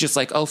that she's just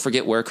like, oh,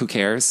 forget work, who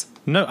cares?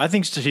 No, I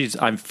think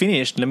I'm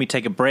finished. Let me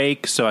take a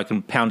break so I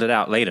can pound it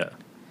out later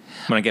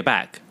when I get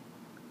back.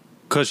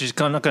 Because she's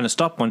not going to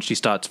stop once she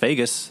starts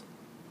Vegas.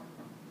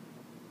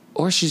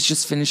 Or she's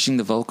just finishing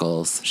the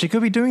vocals. She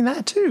could be doing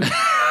that too.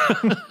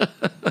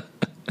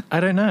 I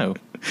don't know.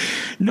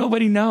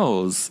 Nobody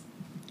knows.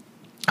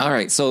 All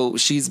right, so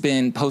she's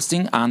been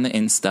posting on the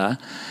Insta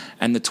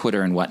and the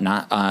Twitter and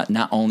whatnot.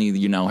 Not only,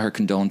 her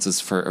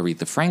condolences for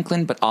Aretha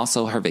Franklin, but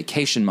also her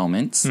vacation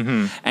moments.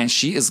 Mm-hmm. And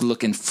she is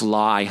looking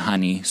fly,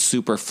 honey.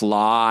 Super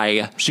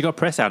fly. She got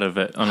press out of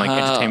it on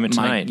Entertainment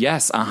Tonight.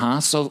 Yes,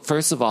 So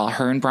first of all,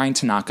 her and Brian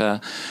Tanaka,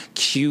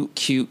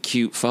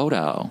 cute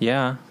photo.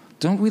 Yeah.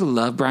 Don't we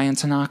love Brian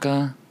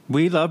Tanaka?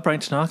 We love Brian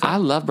Tanaka. I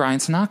love Brian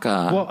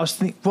Tanaka.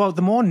 Well,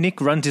 the more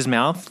Nick runs his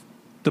mouth,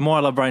 the more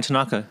I love Brian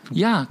Tanaka.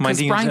 Yeah,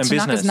 because Brian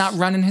Tanaka's not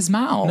running his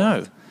mouth.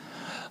 No.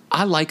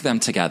 I like them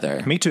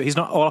together. Me too. He's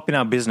not all up in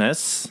our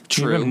business.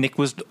 True. Nick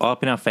was all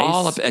up in our face.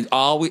 All up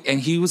and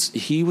he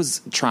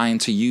was trying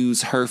to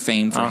use her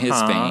fame for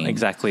his fame.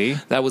 Exactly.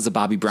 That was a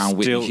Bobby Brown,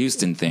 Whitney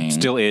Houston thing.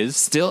 Still is.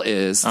 Still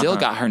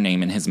got her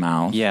name in his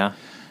mouth. Yeah.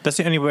 That's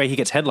the only way he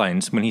gets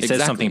headlines, when he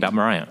says something about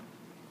Mariah.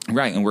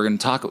 Right, and we're going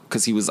to talk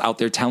because he was out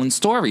there telling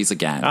stories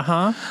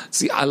again.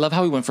 See, I love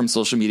how we went from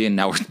social media and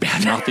now we're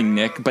bad-mouthing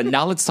Nick. But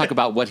now let's talk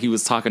about what he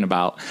was talking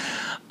about.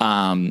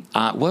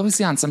 What was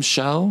he on? Some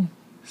show?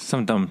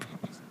 Some dumb...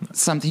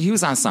 Something. He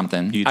was on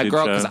something. YouTube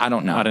show. Because I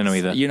don't know. I don't know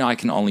either. I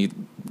can only...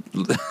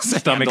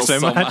 stomach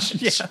so much.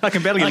 Yeah, I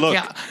can barely look.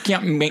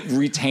 Can't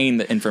retain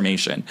the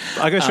information.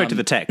 I go straight to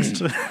the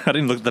text. I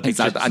didn't look at the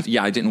pictures. Exactly.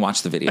 I didn't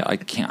watch the video. I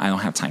don't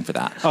have time for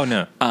that. Oh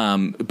no.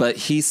 But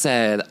he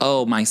said,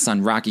 "Oh, my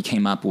son Rocky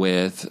came up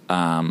with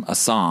a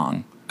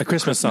song." A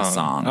Christmas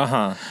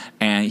song.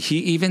 And he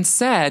even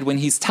said, when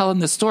he's telling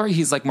the story,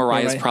 he's like,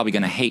 Mariah's probably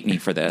going to hate me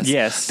for this.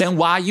 Yes. Then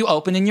why are you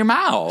opening your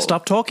mouth?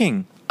 Stop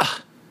talking.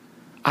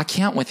 I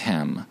can't with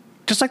him.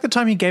 Just like the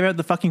time he gave out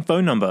the fucking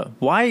phone number.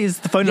 Why is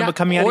the phone number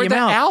coming out of your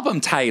mouth? Or the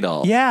album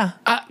title. Yeah.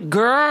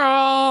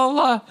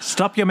 Girl.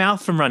 Stop your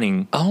mouth from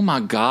running. Oh, my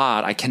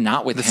God. I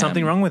cannot with him. There's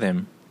something wrong with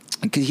him.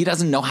 Because he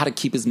doesn't know how to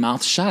keep his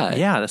mouth shut.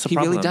 Yeah, that's a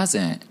problem. He really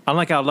doesn't.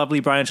 Unlike our lovely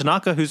Brian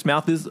Tanaka, whose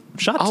mouth is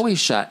shut. Always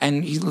shut.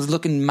 And he's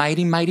looking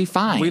mighty, mighty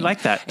fine. We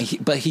like that.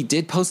 But he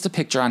did post a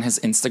picture on his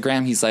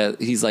Instagram.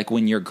 He's like,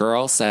 when your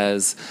girl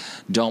says,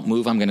 don't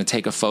move, I'm going to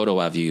take a photo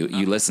of you,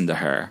 you listen to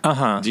her.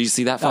 Did you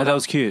see that photo? Oh, that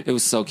was cute. It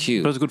was so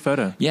cute. It was a good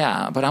photo.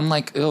 Yeah, but I'm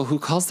like, who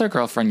calls their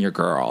girlfriend your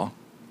girl?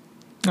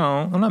 Oh,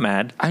 I'm not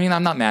mad. I mean,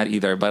 I'm not mad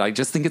either, but I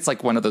just think it's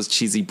like one of those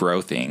cheesy bro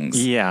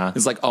things. Yeah.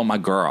 It's like, oh, my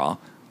girl.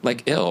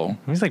 Like, ew.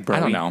 He's like, bro. I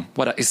don't know.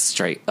 What is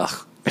straight?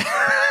 Ugh.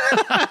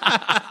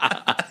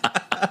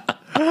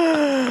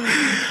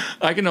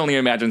 I can only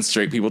imagine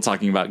straight people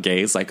talking about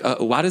gays. Like,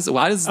 why do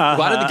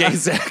the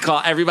gays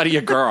call everybody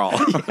a girl?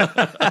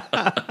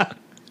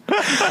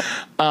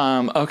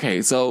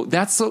 Okay, so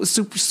that's so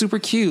super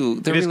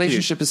cute. Their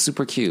relationship is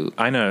super cute.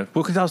 I know.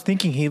 Well, because I was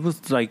thinking he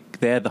was like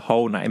there the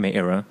whole Nightmare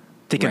era,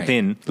 thick and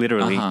thin,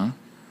 literally.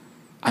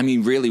 I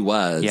mean, really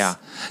was. Yeah.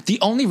 The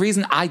only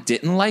reason I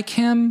didn't like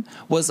him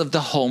was of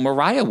the whole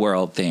Mariah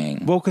World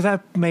thing. Well, because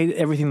that made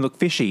everything look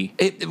fishy.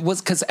 It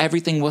was because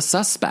everything was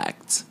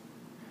suspect.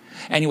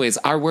 Anyways,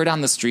 our word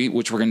on the street,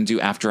 which we're going to do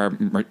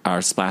after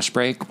our splash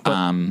break.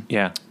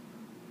 Yeah.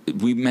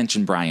 We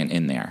mentioned Brian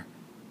in there.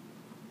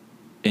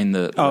 In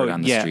the word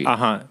on the street.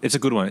 It's a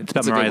good one. It's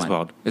about Mariah's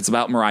World. It's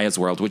about Mariah's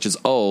World, which is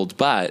old,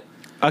 but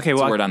it's a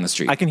word on the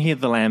street. I can hear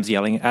the lambs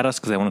yelling at us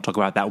because they want to talk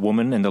about that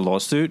woman and the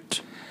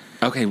lawsuit.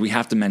 Okay, we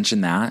have to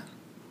mention that.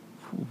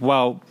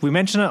 Well, we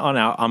mentioned it on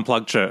our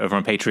Unplugged show over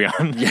on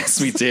Patreon.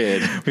 Yes, we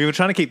did. We were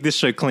trying to keep this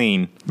show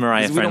clean,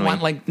 Mariah friendly. We don't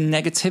want like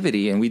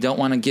negativity, and we don't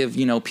want to give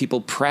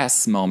people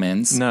press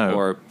moments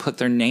or put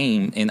their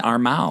name in our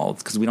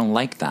mouths because we don't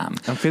like them.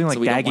 I'm feeling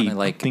like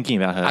Daggy thinking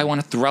about her. I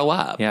want to throw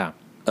up. Yeah.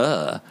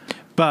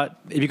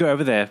 But if you go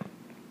over there,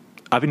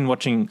 I've been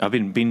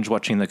binge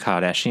watching the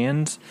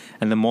Kardashians,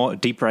 and the more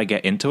deeper I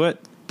get into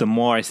it, the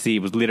more I see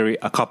it was literally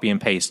a copy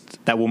and paste.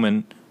 That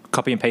woman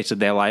copy and pasted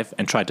their life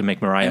and tried to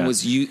make Mariah. And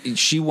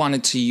she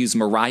wanted to use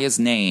Mariah's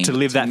name to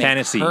live that make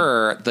fantasy.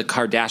 Her the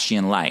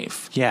Kardashian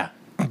life. Yeah,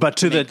 but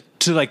to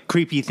like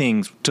creepy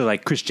things, to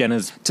like Kris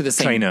Jenner's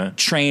trainer,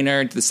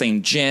 to the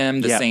same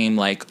gym, the same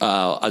like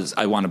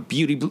I want a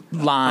beauty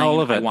line. All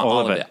of it.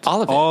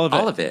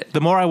 All of it. The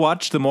more I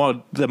watch, the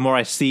more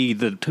I see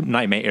the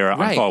Nightmare era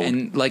unfold.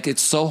 And like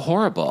it's so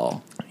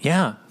horrible.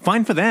 Yeah,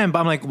 fine for them, but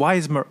I'm like, why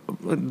is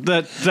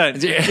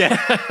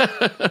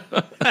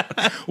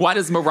Why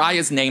does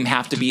Mariah's name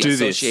have to be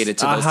associated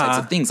to those types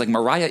of things? Like,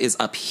 Mariah is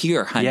up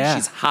here, honey. Yeah.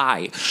 She's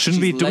high. She's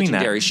be doing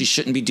legendary. that. She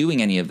shouldn't be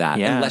doing any of that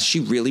unless she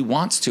really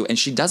wants to. And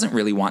she doesn't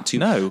really want to.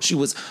 No. She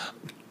was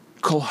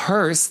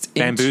coerced,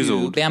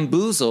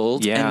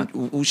 bamboozled,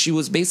 and she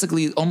was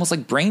basically almost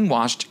like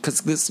brainwashed,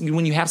 because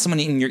when you have someone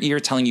in your ear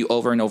telling you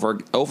over and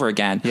over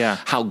again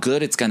how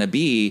good it's going to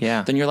be,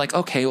 then you're like,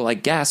 okay, well, I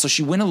guess. So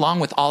she went along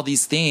with all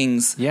these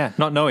things,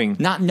 not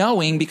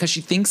knowing because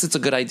she thinks it's a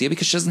good idea,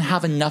 because she doesn't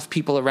have enough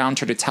people around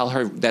her to tell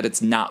her that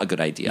it's not a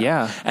good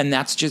idea. And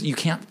that's just, you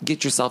can't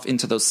get yourself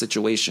into those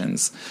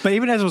situations. But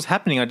even as it was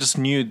happening, I just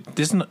knew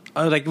this.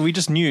 Like, we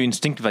just knew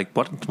instinctively,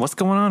 like, what's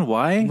going on?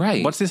 Why?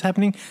 Right. What's this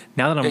happening?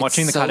 Now that I'm watching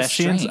the Kardashians,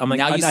 strange. I'm like,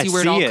 now you see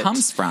where it all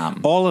comes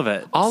from. All of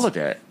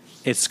it.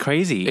 It's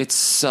crazy. It's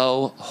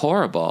so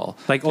horrible.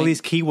 Like, all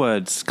these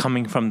keywords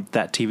coming from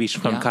that TV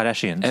show, from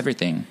Kardashians.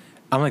 Everything.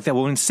 I'm like, that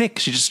woman's sick.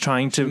 She's just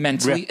trying to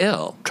mentally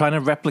ill, trying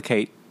to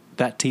replicate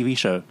that TV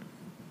show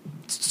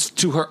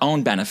to her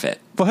own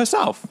benefit, for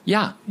herself.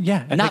 Yeah.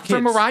 And not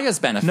for Mariah's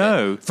benefit.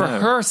 No, for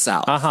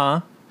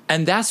herself.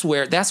 And that's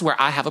where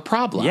I have a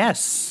problem.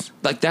 Yes.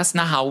 Like, that's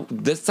not how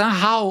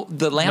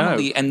the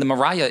Lamely and the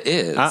Mariah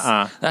is.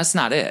 That's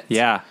not it.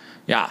 Yeah.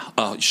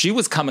 Oh, she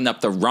was coming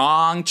up the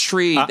wrong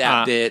tree,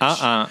 that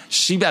bitch.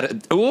 She better,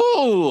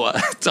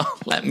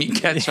 don't let me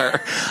catch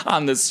her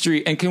on the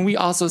street. And can we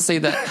also say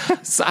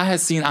that I had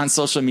seen on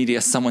social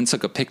media, someone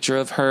took a picture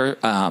of her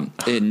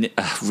in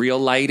real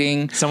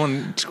lighting.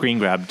 Someone screen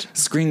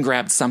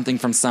grabbed something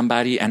from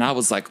somebody. And I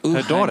was like, ooh,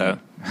 her daughter.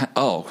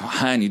 Oh,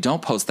 honey,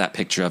 don't post that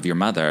picture of your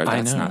mother.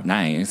 That's not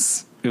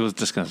nice. It was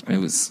disgusting. It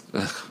was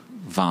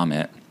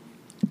vomit.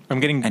 I'm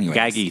getting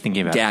gaggy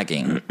thinking about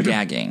it.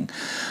 Gagging.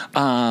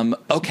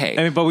 Okay.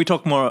 I mean, but we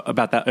talk more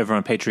about that over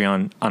on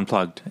Patreon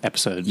Unplugged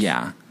episodes.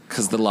 Yeah,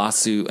 because the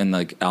lawsuit and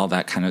like all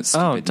that kind of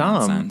stupid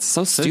nonsense.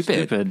 So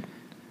stupid.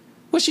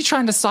 Was she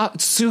trying to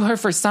sue her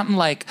for something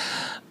like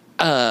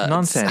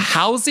nonsense?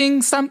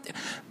 Housing something?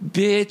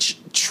 Bitch,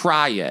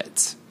 try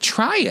it.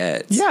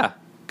 Yeah.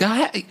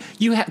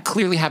 You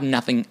clearly have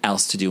nothing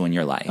else to do in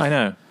your life. I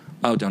know.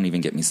 Oh, don't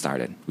even get me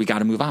started. We got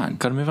to move on.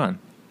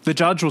 The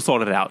judge will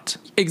sort it out.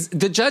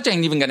 The judge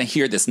ain't even going to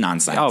hear this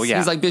nonsense. Oh, yeah.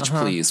 He's like, bitch,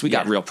 please. We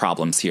got real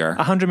problems here.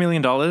 $100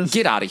 million?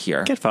 Get out of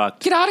here. Get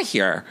fucked. Get out of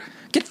here.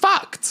 Get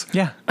fucked.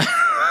 Yeah.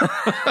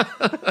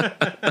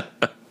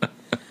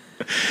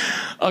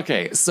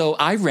 Okay, so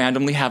I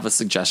randomly have a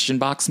suggestion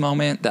box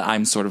moment that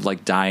I'm sort of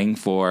like dying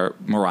for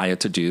Mariah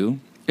to do.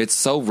 It's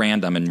so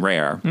random and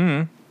rare.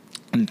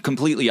 And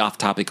completely off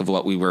topic of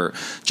what we were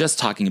just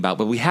talking about,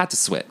 but we had to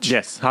switch.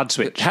 Yes, hard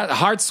switch.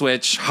 Hard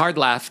switch, hard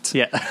left.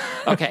 Yeah.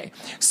 Okay,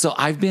 so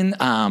I've been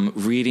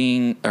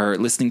reading or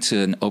listening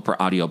to an Oprah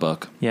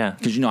audiobook. Yeah.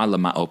 Because I love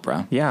my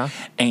Oprah. Yeah.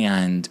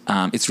 And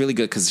it's really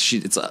good because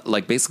it's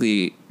like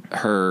basically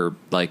her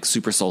like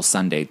Super Soul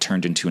Sunday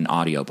turned into an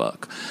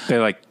audiobook.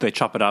 They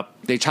chop it up.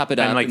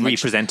 And like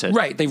represent it.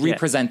 Right, they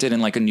represent it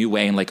in like a new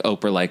way, and like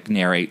Oprah like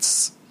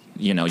narrates,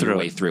 your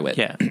way through it.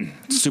 Yeah.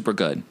 Super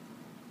good.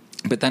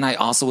 But then I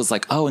also was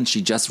like, and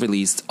she just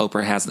released,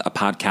 Oprah has a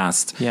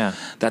podcast. Yeah.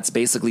 That's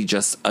basically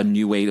just a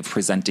new way of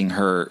presenting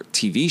her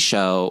TV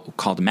show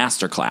called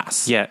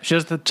Masterclass. Yeah. She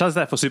does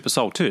that for Super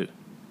Soul too.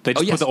 They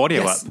just put the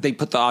audio up. They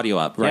put the audio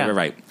up.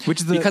 Right.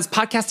 Which is because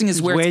podcasting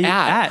is where it's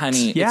at,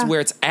 honey. Yeah. It's where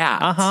it's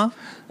at.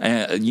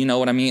 You know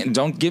what I mean?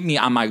 Don't get me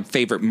on my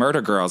favorite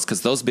Murder Girls,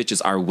 because those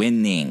bitches are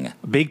winning.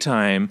 Big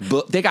time.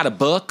 They got a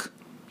book.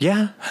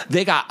 Yeah.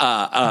 They got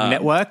a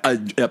network. A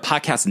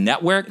podcast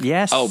network.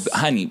 Yes. Oh,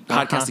 honey,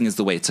 podcasting is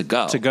the way to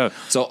go.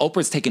 So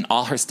Oprah's taking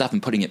all her stuff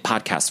and putting it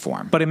podcast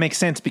form. But it makes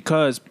sense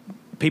because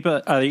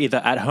people are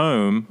either at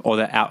home or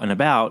they're out and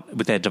about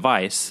with their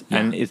device,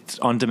 and it's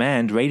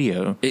on-demand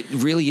radio. It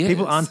really is.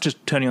 People aren't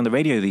just turning on the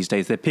radio these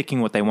days. They're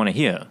picking what they want to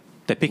hear.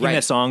 They're picking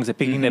their songs. They're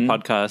picking their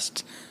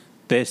podcasts.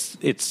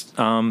 It's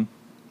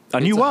a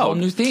new world. A whole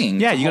new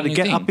thing. Yeah, you got to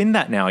get up in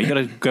that now. You got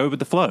to go with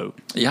the flow.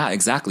 Yeah,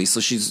 exactly. So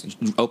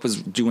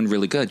Oprah's doing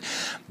really good.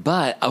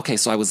 But, okay,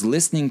 so I was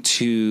listening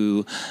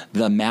to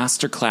the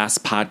Masterclass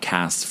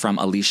podcast from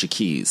Alicia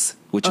Keys,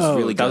 which is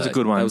really good. That was a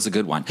good one. That was a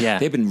good one. Yeah.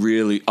 They've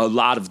been a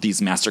lot of these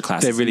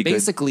Masterclasses. They're really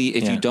Basically,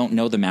 if you don't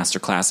know the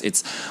Masterclass,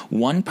 it's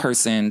one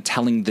person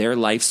telling their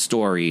life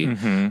story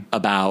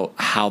about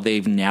how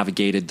they've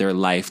navigated their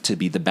life to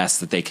be the best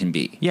that they can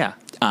be. Yeah.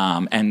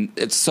 And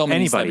it's so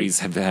many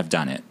celebrities have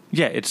done it.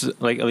 Yeah, it's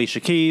like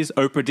Alicia Keys.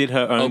 Oprah did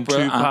her own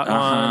two-part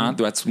one.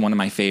 That's one of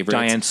my favorites.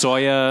 Diane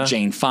Sawyer,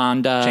 Jane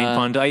Fonda,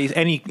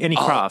 any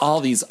craft. All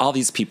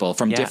these people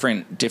from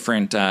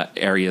different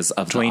areas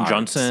of Dwayne the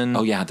Johnson.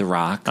 Oh yeah, The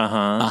Rock.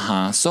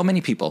 So many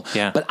people.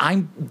 Yeah. But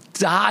I'm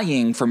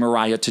dying for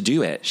Mariah to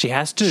do it. She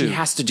has to. She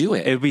has to do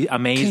it. It would be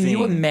amazing. Can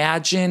you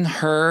imagine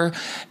her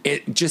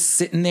just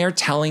sitting there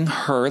telling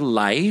her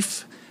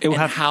life?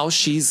 How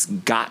she's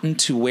gotten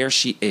to where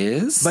she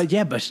is. But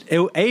it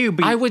would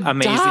be I would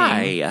amazing.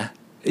 Die.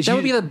 That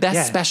would be the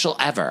best special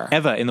ever.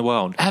 Ever in the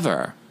world.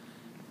 Ever.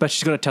 But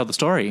she's got to tell the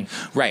story.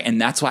 Right. And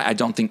that's why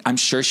I'm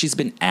sure she's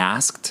been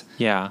asked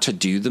to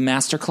do the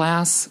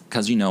masterclass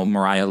because,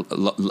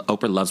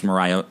 Oprah loves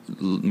Mariah.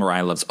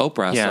 Mariah loves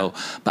Oprah. Yeah.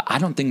 But I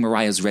don't think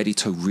Mariah's ready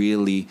to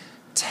really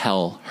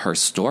tell her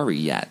story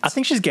yet. I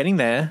think she's getting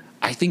there.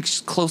 I think she's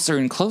closer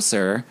and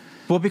closer.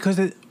 Well, because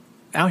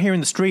out here in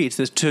the streets,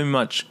 there's too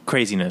much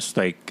craziness.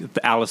 Like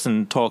the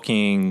Allison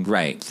talking,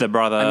 right? The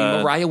brother. I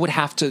mean, Mariah would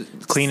have to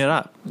clean it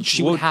up.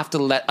 She would have to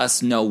let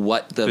us know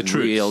what the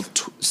real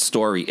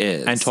story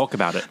is and talk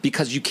about it.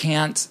 Because you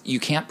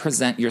can't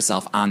present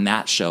yourself on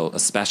that show,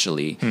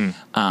 especially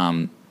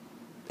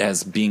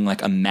as being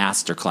like a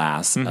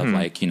masterclass of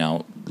like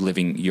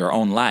living your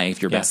own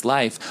life, your best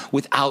life,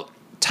 without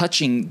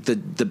touching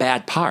the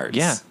bad parts.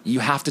 Yeah,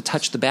 you have to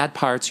touch the bad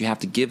parts. You have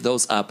to give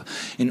those up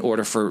in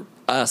order for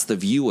us, the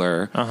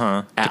viewer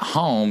at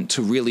home,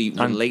 to really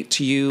relate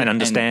to you and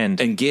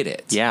understand and get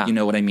it. Yeah, you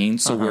know what I mean.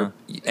 So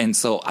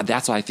so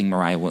that's why I think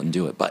Mariah wouldn't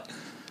do it, but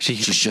she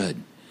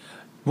should.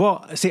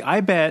 Well, see, I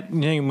bet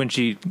when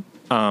she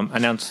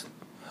announced.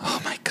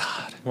 Oh my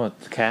God! What,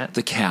 the cat?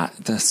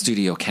 The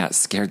studio cat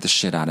scared the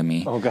shit out of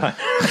me. Oh God!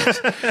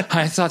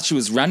 I thought she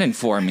was running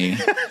for me.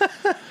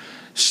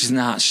 She's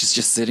not. She's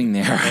just sitting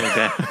there.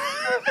 Okay.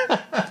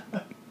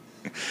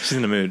 She's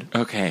in the mood.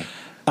 Okay.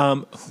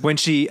 When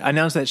she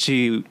announced that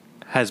she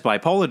has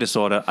bipolar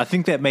disorder, I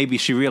think that maybe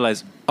she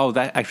realized,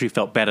 that actually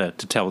felt better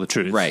to tell the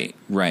truth.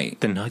 Right.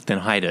 Than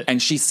hide it.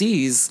 And she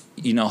sees,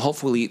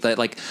 hopefully that,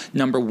 like,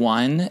 number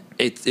one,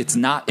 it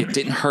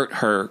didn't hurt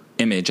her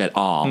image at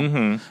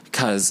all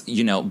because,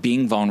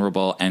 being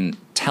vulnerable and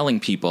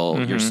telling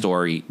people your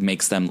story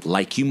makes them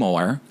like you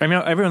more. I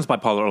mean, everyone's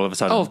bipolar all of a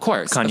sudden. Oh, of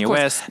course. Kanye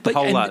West, the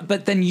whole lot.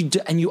 But then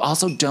you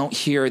also don't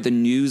hear the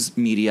news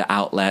media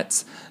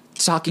outlets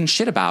talking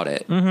shit about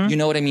it. You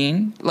know what I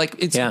mean? Like,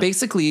 it's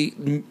basically,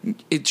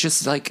 it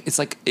just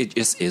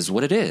is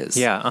what it is.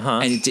 Yeah.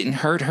 And it didn't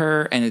hurt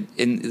her. And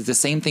the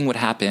same thing would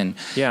happen.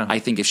 Yeah. I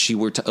think if she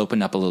were to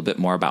open up a little bit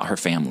more about her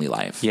family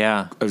life.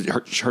 Yeah.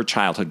 Her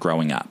childhood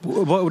growing up.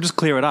 Well, we'll just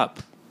clear it up.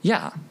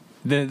 Yeah.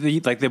 There'll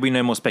be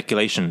no more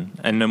speculation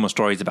and no more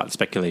stories about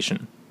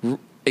speculation.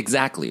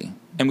 Exactly.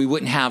 And we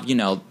wouldn't have,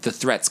 the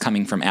threats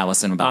coming from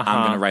Allison about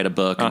I'm going to write a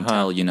book and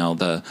tell,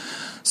 the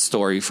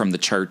story from the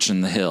church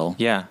in the hill.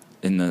 Yeah.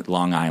 In the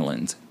Long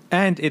Island.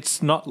 And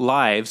it's not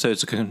live, so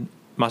it's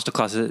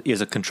masterclass is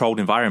a controlled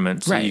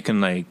environment, so you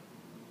can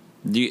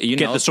you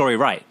get the story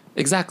right.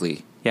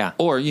 Exactly. Yeah.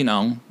 Or,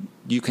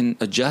 you can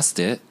adjust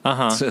it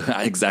to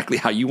exactly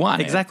how you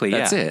want it. Exactly,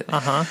 That's it.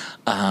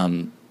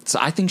 So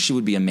I think she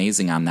would be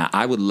amazing on that.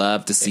 I would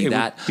love to see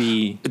that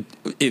in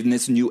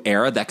this new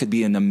era. That could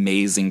be an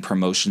amazing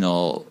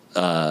promotional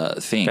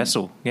thing.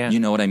 Vessel, yeah. You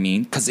know what I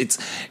mean? Because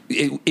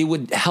it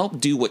would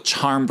help do what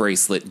Charm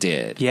Bracelet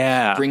did.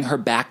 Yeah. Bring her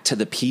back to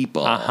the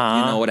people.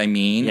 You know what I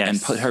mean? Yes.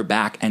 And put her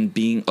back and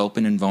being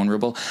open and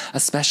vulnerable,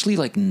 especially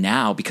like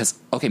now because,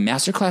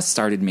 Masterclass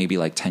started maybe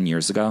like 10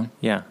 years ago.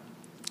 Yeah.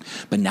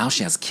 But now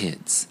she has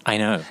kids. I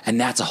know. And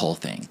that's a whole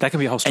thing. That could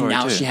be a whole story, and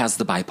now too. she has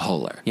the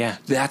bipolar. Yeah.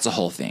 That's a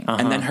whole thing.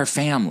 And then her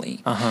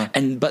family.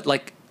 But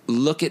like,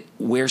 look at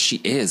where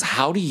she is.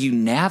 How do you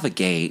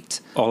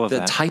navigate all of the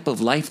that type of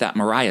life that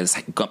Mariah's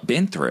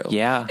been through?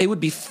 Yeah. It would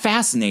be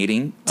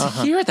fascinating to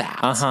hear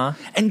that.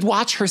 And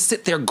watch her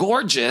sit there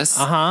gorgeous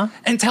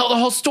and tell the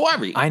whole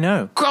story. I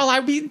know. Girl,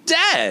 I'd be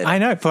dead. I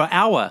know, for an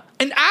hour.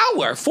 An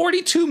hour,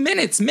 42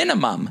 minutes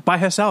minimum. By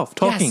herself,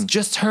 talking. Yes,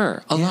 just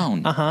her,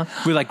 alone.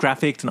 With like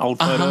graphics and old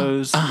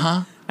photos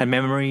and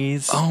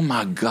memories. Oh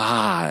my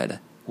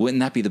God. Wouldn't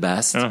that be the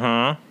best?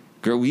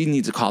 Girl, we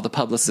need to call the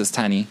publicist,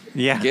 honey.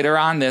 Yeah. Get her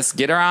on this.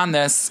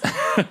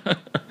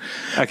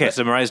 Okay,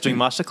 so Mariah's doing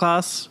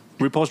Masterclass,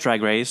 RuPaul's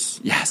Drag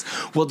Race. Yes.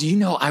 Well, do you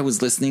know I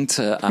was listening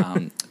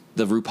to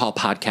the RuPaul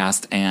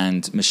podcast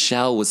and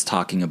Michelle was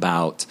talking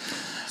about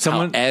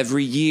how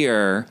every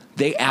year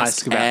they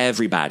ask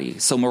everybody.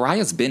 So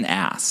Mariah's been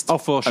asked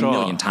for sure. a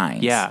million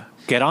times. Yeah.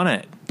 Get on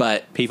it.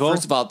 But people,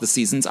 first of all, the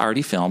season's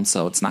already filmed,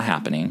 so it's not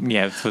happening.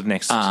 Yeah, for the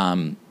next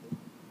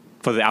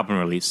for the album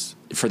release.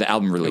 For the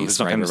album release, it's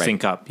not going to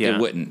sync up. Yeah,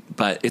 it wouldn't,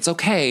 but it's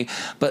okay.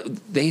 But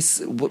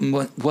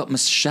what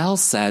Michelle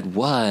said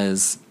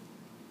was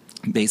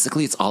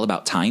basically it's all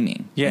about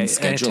timing. Yeah, and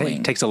scheduling. And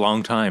it takes a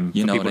long time for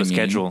people to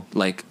schedule.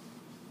 Like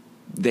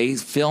they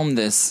film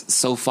this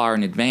so far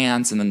in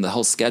advance, and then the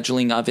whole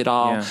scheduling of it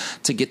all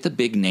to get the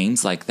big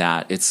names like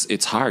that.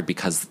 It's hard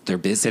because they're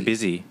busy. They're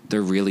busy.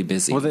 They're really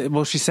busy.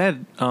 Well, she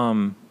said.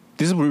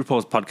 This is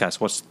RuPaul's podcast.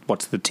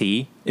 What's the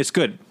tea? It's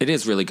good. It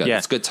is really good. Yeah.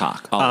 It's good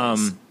talk.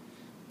 Always.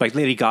 Like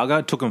Lady Gaga,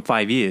 it took them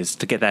 5 years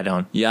to get that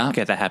on. Yeah.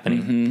 Get that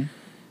happening.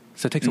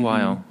 So it takes a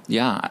while.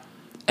 Yeah.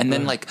 And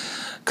then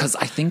because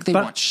I think they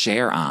want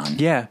Cher on.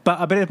 Yeah. But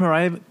I bet if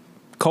Mariah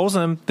calls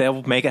them,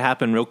 they'll make it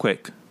happen real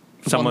quick.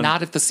 Well,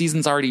 not if the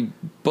season's already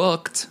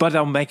booked. But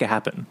they'll make it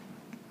happen.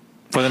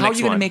 For the How next are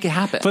you going to make it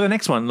happen? For the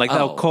next one. Like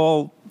they'll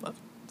call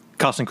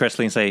Carson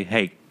Kressley and say,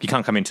 hey, you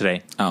can't come in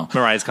today. Oh.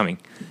 Mariah's coming.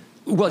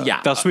 Well,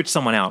 yeah. They'll switch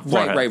someone out.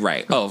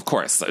 Right. Oh, of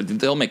course.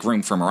 They'll make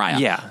room for Mariah.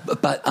 Yeah.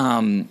 But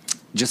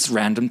just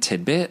random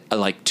tidbit.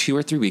 Like 2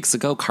 or 3 weeks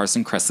ago,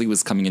 Carson Kressley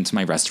was coming into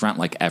my restaurant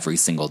like every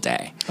single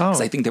day.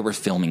 Because I think they were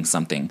filming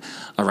something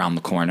around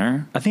the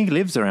corner. I think he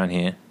lives around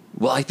here.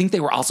 Well, I think they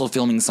were also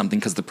filming something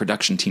because the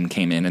production team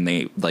came in and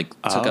they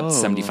took up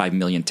 75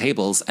 million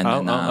tables and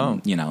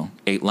then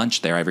ate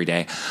lunch there every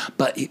day.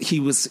 But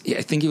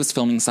I think he was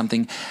filming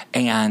something,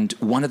 and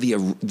one of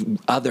the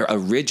other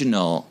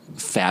original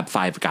Fab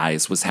Five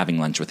guys was having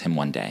lunch with him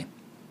one day.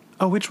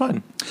 Oh, which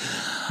one?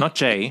 Not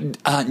Jay.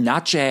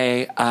 Not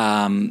Jay.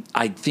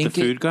 I think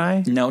the food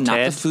guy. No, Ted?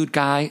 Not the food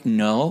guy.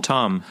 No,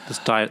 Tom,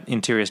 the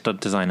interior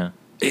designer.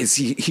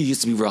 He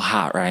used to be real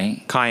hot,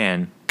 right?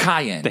 Cayenne,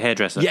 the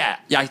hairdresser. Yeah,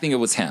 I think it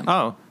was him.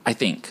 Oh, I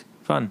think.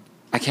 Fun.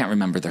 I can't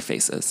remember their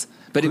faces,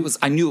 but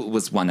I knew it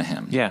was one of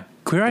him. Yeah,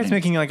 Queer Eye's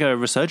making like a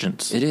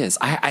resurgence. It is.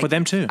 For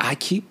them too. I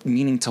keep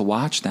meaning to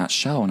watch that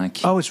show, and I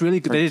keep it's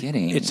really good.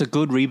 Forgetting. It's a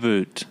good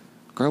reboot.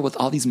 Girl, with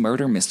all these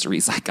murder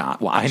mysteries I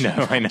got watching,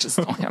 I just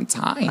don't have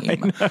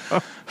time.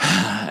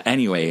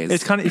 Anyways,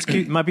 it's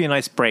cute. It might be a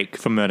nice break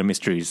from murder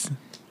mysteries.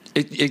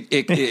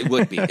 It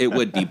would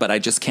be, but I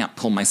just can't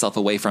pull myself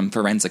away from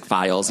Forensic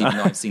Files, even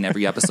though I've seen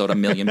every episode a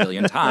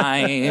billion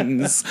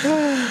times.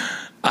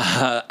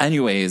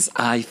 Anyways,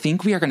 I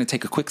think we are going to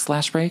take a quick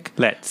slash break.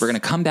 We're going to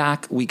come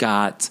back. We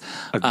got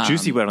a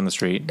juicy word on the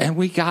street, and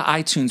we got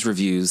iTunes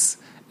reviews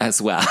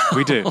as well.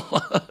 We do,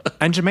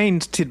 and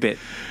Jermaine's tidbit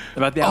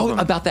about the album.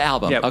 About the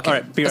album. Yep. Okay, all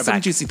right, be right some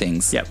back. Juicy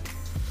things. Yep.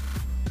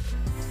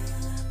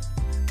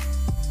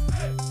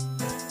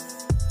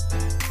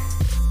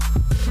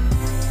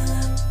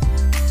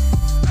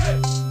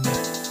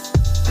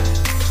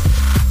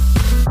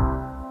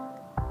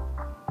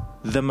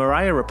 The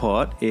Mariah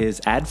Report is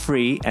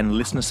ad-free and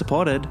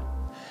listener-supported.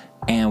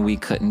 And we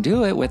couldn't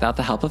do it without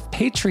the help of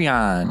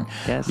Patreon.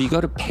 Yes. If you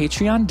go to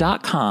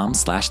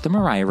patreon.com/The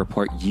Mariah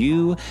Report,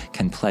 you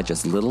can pledge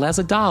as little as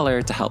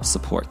 $1 to help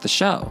support the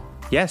show.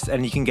 Yes,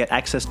 and you can get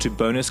access to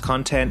bonus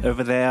content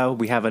over there.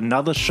 We have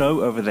another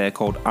show over there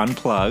called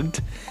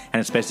Unplugged, and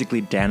it's basically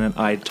Dan and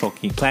I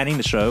planning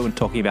the show and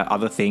talking about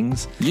other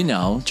things.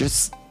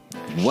 Just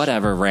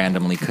whatever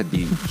randomly could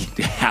be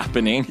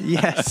happening.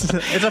 Yes.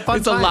 It's a fun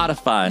It's a lot of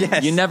fun.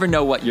 Yes. You never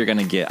know what you're going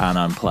to get on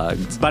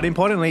Unplugged. But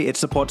importantly, it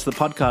supports the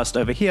podcast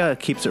over here,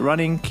 keeps it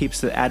running,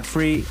 keeps it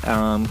ad-free.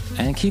 And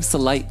it keeps the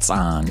lights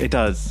on. It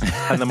does.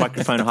 And the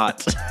microphone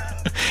hot.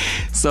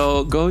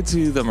 So go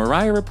to the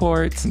Mariah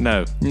Report.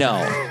 No.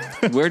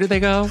 Where do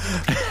they go?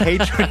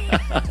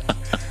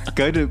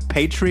 Go to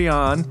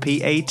Patreon,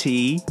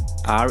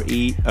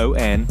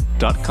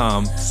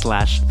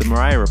 patreon.com/The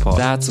Mariah Report.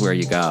 That's where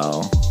you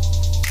go.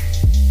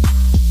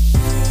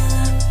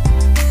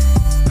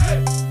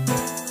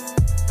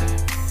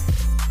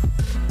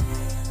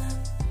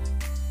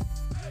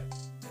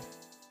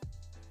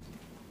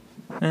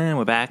 And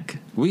we're back.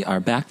 We are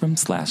back from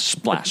splash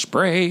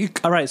break.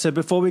 All right, so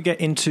before we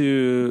get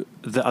into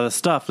the other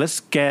stuff,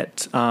 let's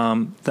get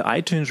the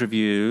iTunes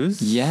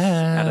reviews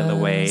out of the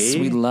way.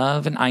 We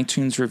love an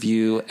iTunes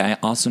review,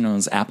 also known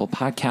as Apple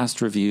Podcast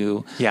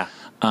review. Yeah.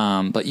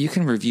 But you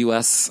can review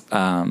us,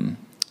 whenever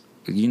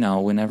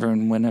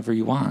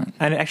you want.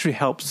 And it actually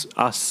helps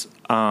us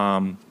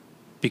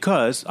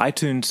because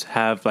iTunes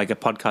have like a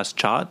podcast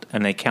chart,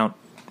 and they count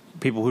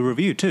people who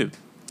review too.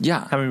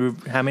 Yeah.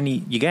 How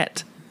many you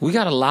get? We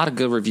got a lot of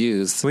good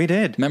reviews. We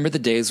did. Remember the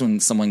days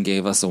when someone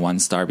gave us a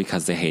 1-star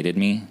because they hated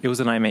me? It was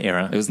a nightmare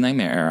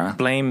era.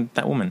 Blame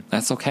that woman.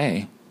 That's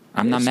okay.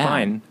 I'm not mad.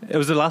 Fine. It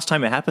was the last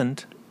time it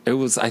happened.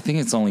 I think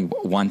it's only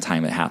one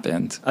time it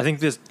happened. I think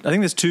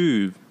there's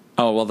two.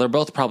 Oh, well, they're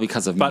both probably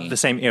because of me. But the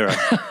same era.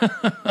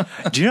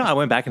 Do you know I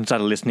went back and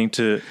started listening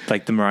to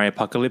like the Mariah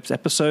Apocalypse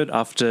episode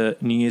after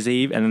New Year's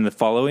Eve and then the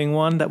following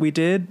one that we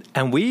did,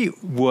 and we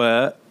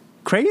were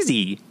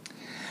crazy.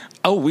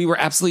 Oh, we were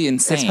absolutely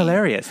insane. It's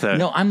hilarious, though.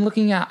 No, I'm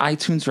looking at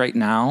iTunes right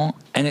now,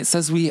 and it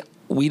says we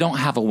don't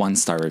have a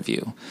 1-star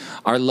review.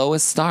 Our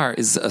lowest star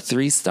is a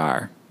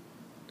 3-star.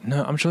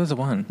 No, I'm sure there's a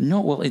 1.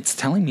 No, well, it's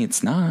telling me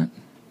it's not.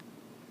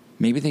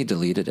 Maybe they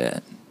deleted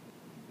it.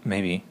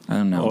 Maybe. I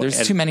don't know.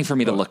 There's too many for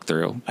me to look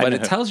through. But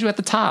it tells you at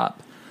the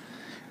top.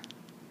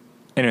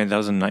 Anyway, that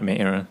was a nightmare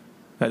era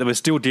that we're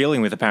still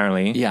dealing with,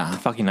 apparently. Yeah. The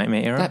fucking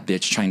nightmare era. That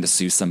bitch trying to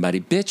sue somebody.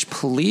 Bitch,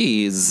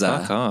 please.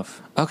 Fuck off.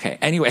 Okay.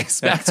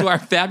 Anyways, back to our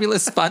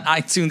fabulous, fun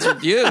iTunes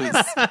reviews.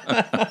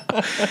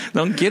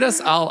 Don't get us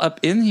all up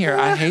in here.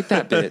 I hate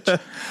that bitch.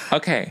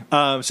 Okay.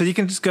 So you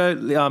can just go,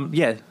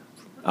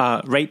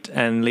 rate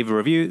and leave a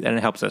review, and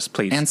it helps us,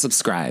 please. And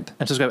subscribe.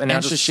 And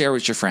just share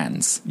with your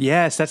friends.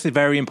 Yes, that's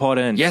very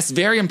important. Yes,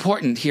 very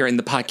important here in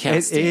the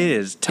podcast. It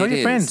is. Tell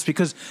your friends,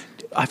 because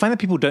I find that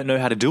people don't know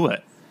how to do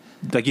it.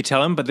 Like you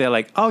tell them, but they're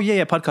like, oh,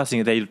 yeah,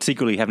 podcasting. They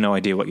secretly have no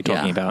idea what you're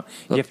talking about.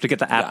 You have to get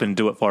the app and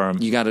do it for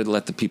them. You got to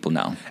let the people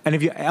know. And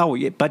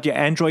if but your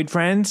Android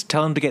friends,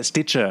 tell them to get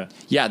Stitcher.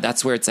 Yeah,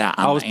 that's where it's at.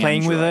 I was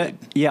playing with it.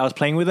 Yeah, I was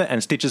playing with it,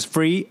 and Stitcher's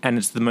free, and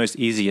it's the most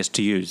easiest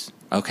to use.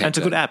 Okay, and it's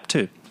a good app,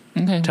 too.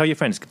 Okay. Tell your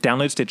friends.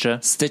 Download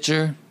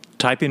Stitcher.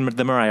 Type in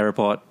the Mariah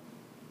Report.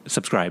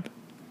 Subscribe.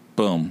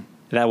 Boom.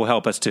 That will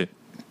help us, too.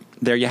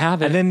 There you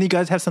have it. And then you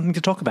guys have something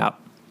to talk about.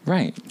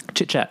 Right.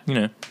 Chit-chat,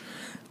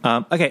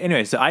 Okay,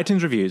 anyway, so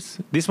iTunes reviews.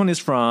 This one is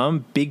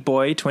from Big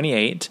Boy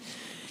 28.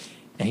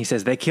 And he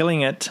says, they're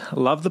killing it.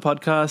 Love the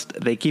podcast.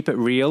 They keep it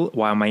real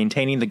while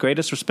maintaining the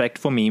greatest respect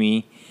for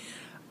Mimi.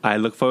 I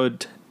look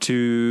forward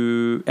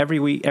to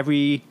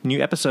every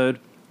new episode.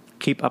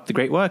 Keep up the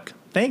great work.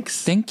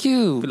 Thanks. Thank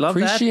you. We love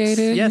Appreciate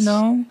that. it. Yes. You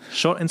know,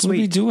 short and we'll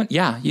sweet. be doing.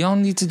 Yeah, you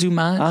don't need to do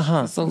much.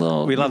 Just a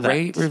little We love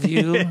rate, that.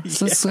 review,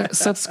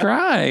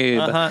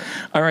 subscribe.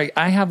 All right,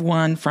 I have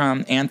one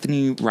from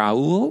Anthony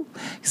Raul.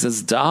 He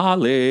says,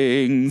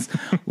 "Darlings,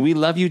 we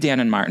love you, Dan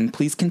and Martin.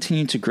 Please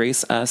continue to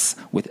grace us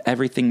with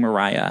everything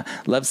Mariah.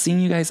 Love seeing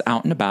you guys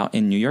out and about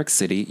in New York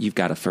City. You've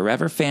got a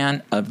forever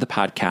fan of the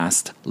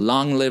podcast.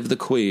 Long live the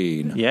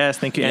Queen." Yes,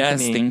 thank you,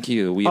 Anthony. Yes, thank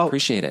you. We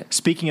appreciate it.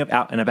 Speaking of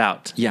out and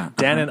about, Yeah,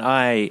 Dan and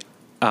I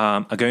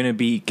are going to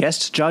be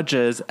guest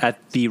judges at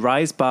the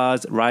Rise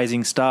Bar's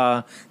Rising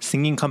Star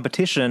singing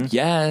competition.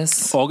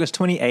 Yes. August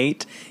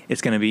 28th.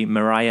 It's going to be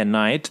Mariah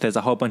Night. There's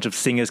a whole bunch of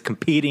singers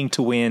competing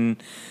to win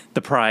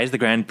the prize, the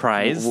grand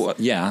prize.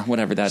 Yeah,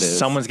 whatever that is.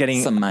 Someone's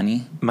getting some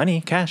money.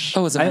 Money, cash.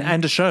 Oh, is it money?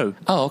 And a show.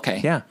 Oh, okay.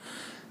 Yeah.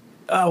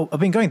 Oh, I've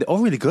been going. They're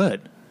all really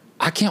good.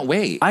 I can't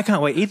wait. I can't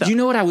wait either. You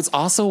know what? I was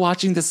also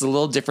watching. This is a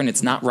little different.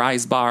 It's not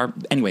Rise Bar.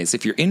 Anyways,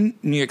 if you're in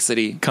New York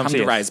City, come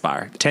to Rise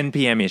Bar. 10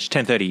 p.m.-ish,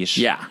 10:30-ish.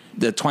 Yeah,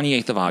 the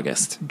 28th of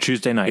August.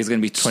 Tuesday night. It's going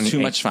to be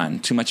too much fun.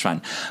 Too much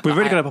fun. We've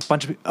already got a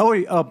bunch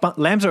of...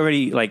 lambs are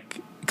already,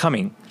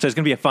 coming. So it's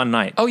going to be a fun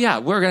night. Oh, yeah.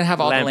 We're going to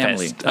have all Lamb the lamb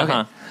fest.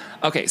 league.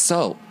 Okay,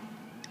 so...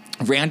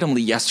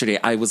 randomly yesterday,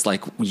 I was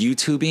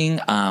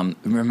YouTubing.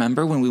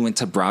 Remember when we went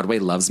to Broadway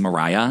Loves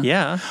Mariah?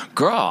 Yeah,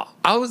 girl.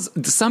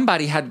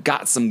 Somebody had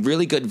got some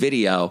really good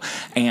video,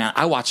 and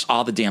I watched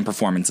all the damn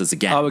performances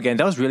again. Oh, again,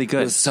 that was really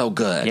good. It was so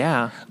good.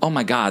 Yeah. Oh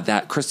my God,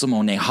 that Crystal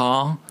Monet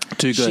Hall.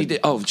 Too good.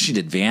 She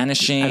did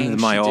Vanishing.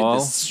 And My she All.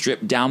 did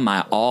Strip Down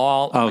My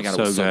All. Oh my God,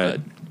 it was so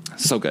good.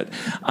 So good.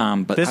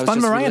 But there's I was fun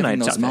just Mariah reliving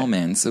nights those out there.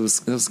 moments. It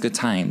was good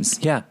times.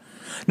 Yeah.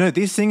 No,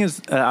 these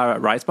singers are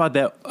at Rise Bar.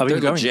 They're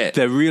legit.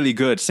 They're really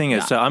good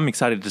singers, so I'm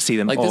excited to see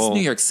them all. This is New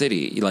York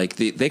City.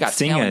 They got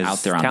Singers, talent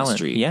out there on the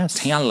street. Yes.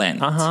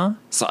 Talent.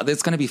 So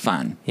it's going to be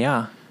fun.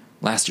 Yeah.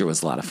 Last year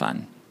was a lot of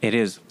fun. It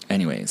is.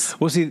 Anyways.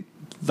 Well, see,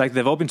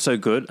 they've all been so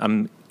good.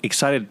 I'm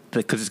excited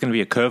because it's going to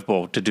be a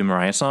curveball to do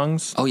Mariah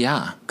songs. Oh,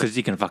 yeah. Because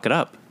you can fuck it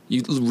up.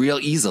 Real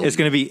easily. It's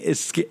going to be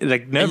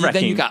nerve-wracking.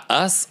 Then you got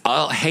us,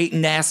 all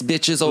hating ass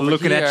bitches over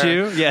looking here. at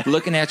you, yeah,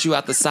 looking at you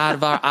out the side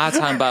of our eye,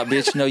 talking about,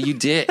 bitch, no, you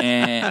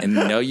didn't.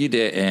 No, you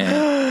didn't.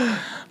 And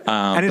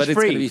but it's free.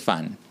 going to be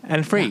fun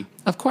and free. Yeah,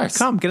 of course.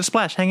 Come, get a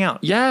splash, hang out.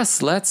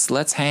 Yes, let's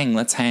hang.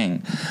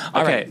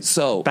 All right,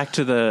 so back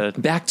to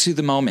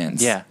the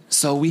moments. Yeah.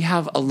 So we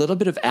have a little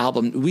bit of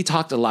album. We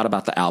talked a lot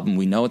about the album.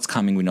 We know it's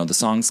coming. We know the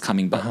song's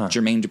coming. But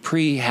Jermaine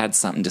Dupri had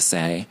something to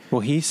say.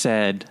 Well, he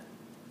said.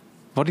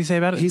 What did he say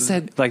about it? He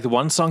said... the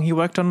one song he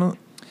worked on?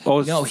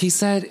 No, he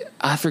said...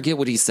 I forget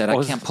what he said.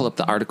 I can't pull up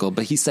the article.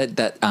 But he said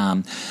that...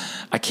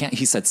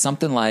 He said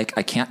something like,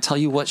 I can't tell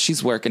you what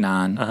she's working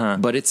on,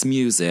 but it's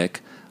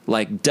music.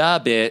 Like, duh,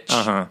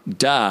 bitch.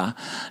 Duh.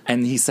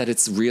 And he said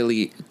it's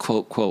really,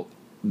 quote, quote,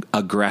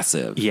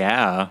 aggressive.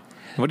 Yeah.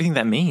 What do you think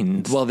that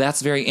means? Well,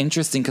 that's very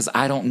interesting because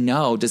I don't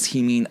know. Does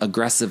he mean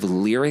aggressive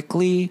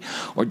lyrically?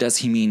 Or does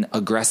he mean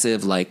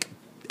aggressive,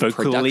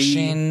 vocally,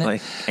 production,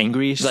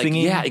 angry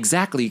singing? Yeah,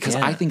 exactly. Because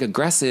I think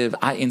aggressive,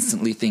 I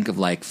instantly think of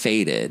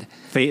Faded.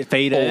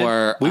 Faded.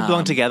 Or We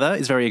Belong Together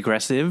is very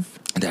aggressive.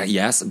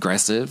 Yes,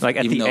 aggressive.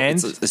 At even the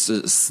end, it's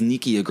a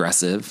sneaky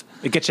aggressive.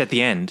 It gets you at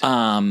the end.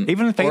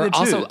 Even Faded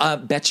or too. Also,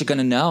 Bet You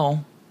Gonna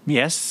Know.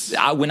 Yes.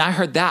 When I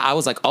heard that, I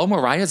was like, "Oh,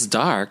 Mariah's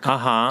dark.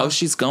 Oh,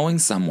 she's going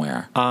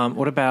somewhere."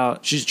 What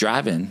about? She's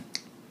driving.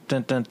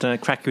 Dun, dun, dun,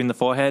 crack you in the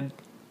forehead.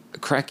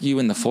 Crack you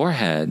in the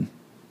forehead.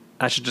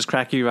 I should just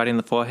crack you right in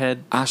the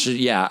forehead. I should,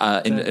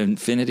 yeah.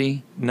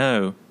 Infinity.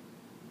 No.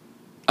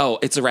 Oh,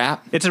 it's a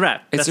rap. It's a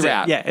rap. It's a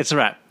rap. Yeah, it's a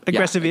rap.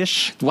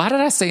 Aggressive-ish. Yeah. Why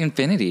did I say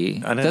Infinity?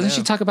 Doesn't know.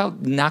 she talk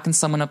about knocking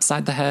someone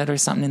upside the head or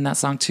something in that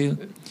song too?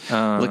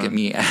 Look at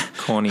me,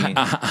 corny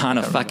on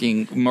a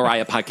fucking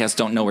Mariah podcast.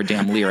 Don't know her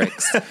damn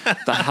lyrics.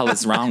 The hell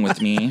is wrong with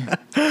me?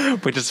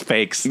 We're just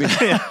fakes.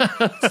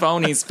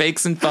 Phonies,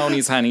 fakes, and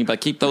phonies, honey.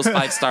 But keep those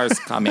 5 stars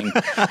coming.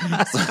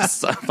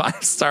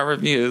 5-star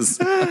reviews.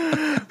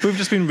 We've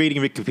just been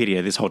reading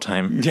Wikipedia this whole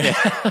time. Yeah.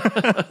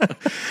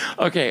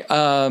 Okay.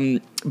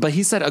 But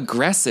he said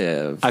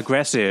aggressive.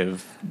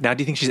 Aggressive. Now,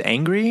 do you think she's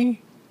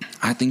angry?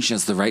 I think she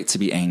has the right to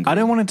be angry. I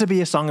don't want it to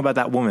be a song about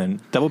that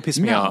woman. That would piss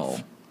me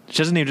off. She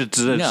doesn't even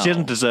deserve. No. She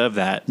doesn't deserve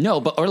that. No,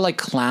 but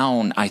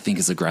Clown, I think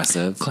is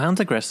aggressive. Clown's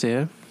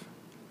aggressive.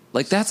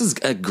 That's as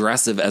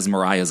aggressive as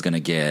Mariah's gonna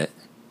get.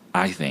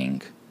 I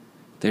think.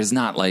 There's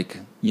not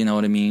you know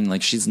what I mean.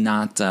 She's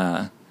not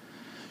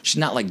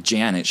like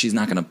Janet. She's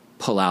not gonna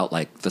pull out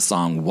the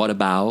song "What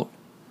About."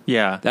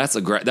 Yeah, that's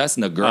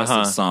an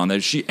aggressive song.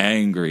 That she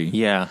angry.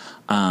 Yeah.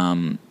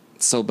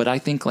 But I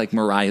think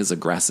Mariah's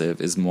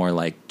aggressive is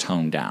more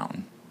toned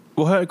down.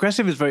 Well, her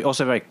aggressive is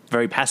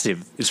very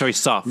passive. It's very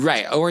soft,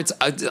 right? Or it's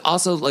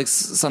also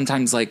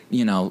sometimes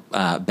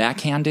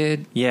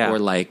backhanded, yeah,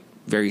 or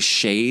very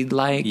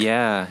shade-like.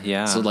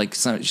 Yeah. So like,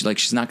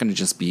 she's not going to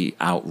just be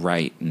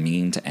outright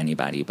mean to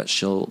anybody, but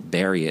she'll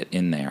bury it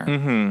in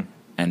there,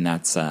 and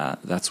that's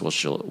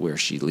where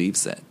she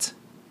leaves it.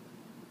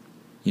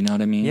 You know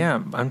what I mean?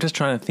 Yeah, I'm just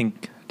trying to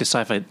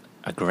decipher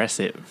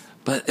aggressive.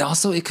 But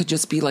also, it could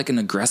just be like an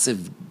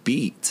aggressive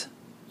beat.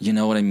 You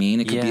know what I mean?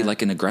 It could be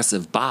like an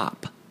aggressive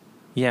bop.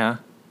 Yeah.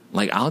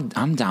 Like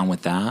I'm down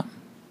with that.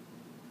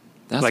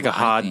 That's like a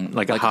hard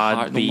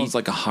beat, almost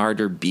like a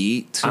harder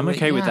beat. I'm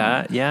okay with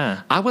that.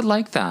 Yeah, I would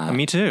like that.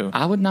 Me too.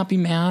 I would not be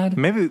mad.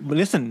 Maybe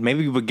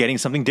we're getting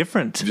something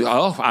different.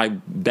 Oh, I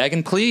beg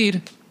and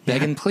plead,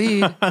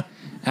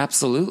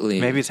 Absolutely.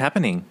 Maybe it's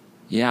happening.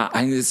 Yeah,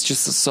 it's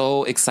just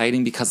so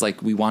exciting because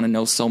like we want to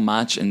know so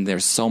much, and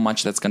there's so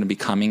much that's going to be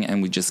coming,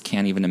 and we just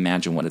can't even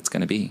imagine what it's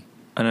going to be.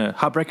 I know.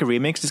 Heartbreaker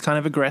Remix is kind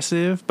of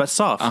aggressive, but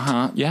soft.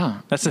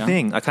 Yeah. That's the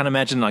thing. I can't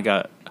imagine like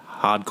a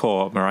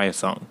hardcore Mariah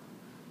song.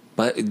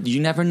 But you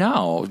never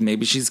know.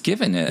 Maybe she's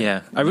given it.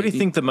 Yeah. I really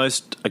think the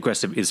most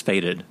aggressive is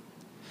Faded.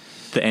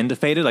 The end of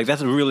Faded, like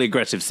that's really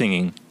aggressive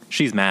singing.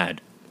 She's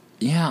mad.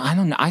 Yeah, I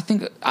don't know. I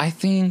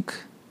think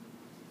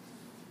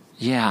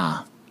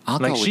yeah. I'll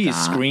go with that. She's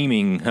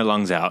screaming her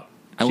lungs out.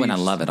 I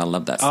love it. I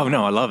love that song. Oh,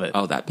 no, I love it.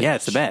 Oh, that bitch. Yeah,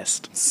 it's the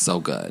best. So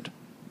good.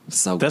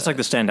 So good. That's like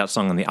the standout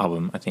song on the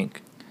album, I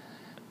think.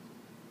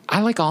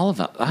 I like all of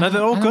them. No,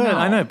 they're all good.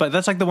 I know, but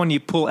that's like the one you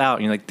pull out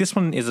and you're like, this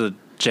one is a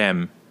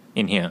gem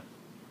in here.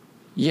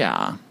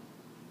 Yeah.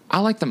 I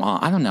like them all.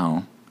 I don't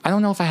know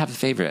if I have a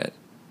favorite.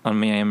 On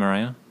Me, I Am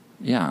Mariah?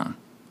 Yeah.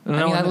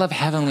 I love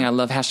Heavenly. I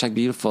love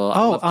 #Beautiful. I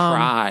love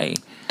Cry.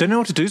 Don't Know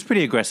What to Do is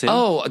pretty aggressive.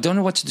 Oh, Don't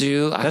Know What to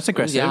Do. That's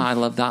aggressive. Yeah, I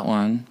love that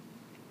one.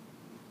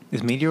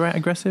 Is Meteorite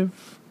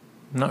aggressive?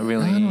 Not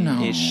really. I don't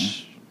know.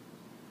 Ish.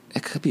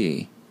 It could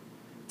be.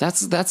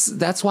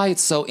 That's why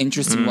it's so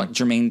interesting what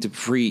Jermaine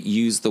Dupri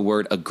used the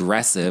word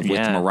aggressive with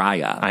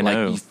Mariah. I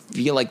know. Like, you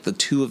feel like the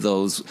two of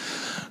those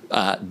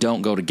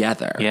don't go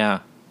together. Yeah.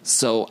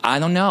 So I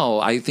don't know.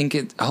 I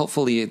think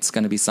hopefully it's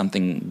going to be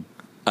something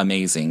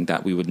amazing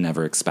that we would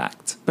never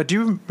expect. But do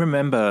you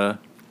remember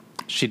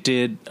she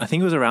did, I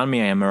think it was around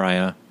Me, I Am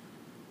Mariah,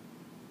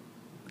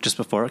 just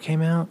before it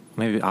came out,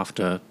 maybe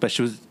after, but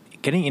she was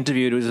getting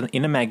interviewed. It was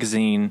in a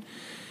magazine,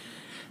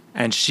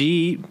 and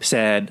she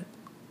said,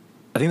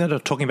 I think they were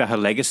talking about her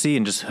legacy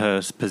and just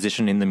her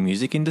position in the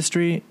music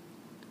industry,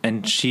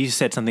 and she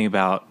said something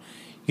about,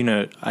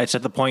 it's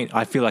at the point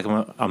I feel like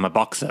I'm a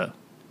boxer.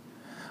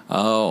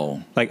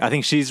 Oh. Like, I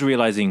think she's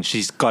realizing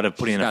she's got to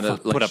put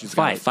up a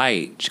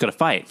fight. She's got to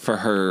fight. For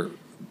her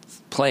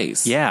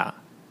place. Yeah.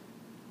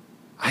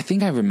 I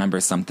think I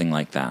remember something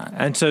like that.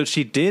 And so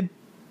she did.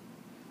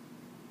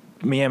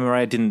 Me and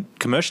Mariah didn't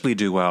commercially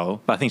do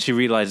well, but I think she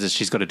realizes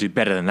she's got to do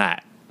better than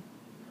that.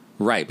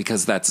 Right,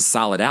 because that's a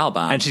solid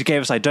album. And she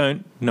gave us I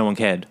Don't, no one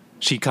cared.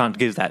 She can't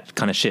give that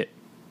kind of shit.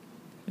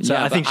 So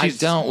yeah, I think I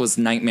Don't was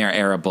Nightmare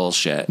Era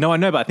bullshit. No, I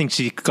know, but I think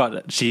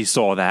she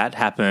saw that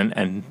happen,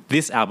 and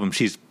this album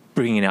she's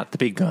bringing out the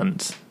big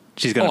guns.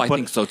 She's going to I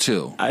think so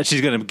too.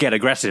 She's going to get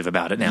aggressive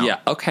about it now. Yeah,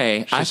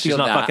 okay. She's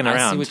not fucking around.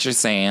 I see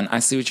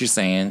what you're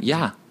saying.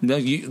 Yeah. No,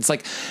 it's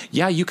like,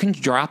 yeah, you can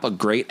drop a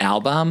great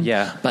album.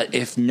 Yeah. But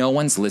if no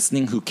one's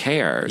listening, who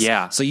cares?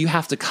 Yeah. So you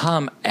have to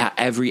come at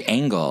every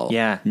angle.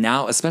 Yeah.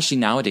 Now, especially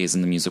nowadays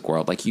in the music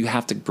world, like you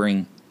have to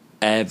bring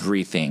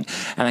everything.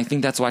 And I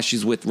think that's why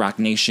she's with Rock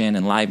Nation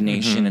and Live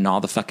Nation and all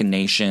the fucking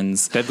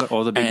nations. They've got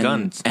all the big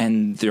guns.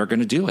 And they're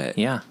going to do it.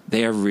 Yeah.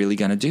 They are really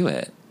going to do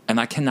it. And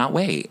I cannot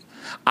wait.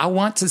 I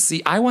want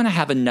to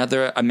have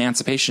another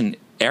Emancipation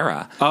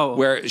era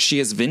where she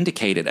is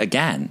vindicated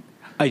again.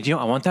 I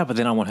want that, but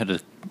then I want her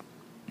to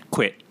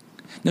quit.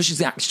 No, she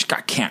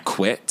can't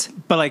quit.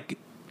 But like,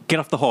 get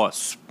off the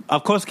horse.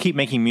 Of course, keep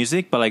making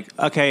music, but like,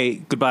 okay,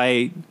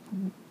 goodbye,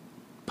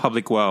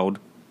 public world,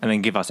 and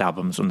then give us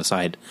albums on the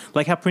side.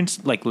 Like how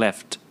Prince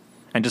left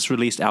and just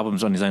released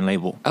albums on his own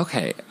label.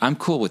 Okay, I'm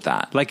cool with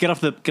that. Like,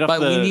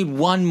 But we need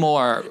one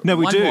more. No,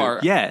 we do.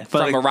 More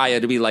from Mariah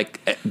to be like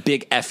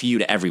big F you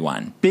to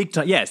everyone. Big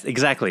time. Yes,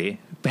 exactly.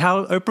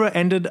 How Oprah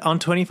ended on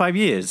 25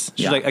 years.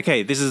 She's like,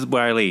 okay, this is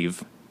where I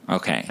leave.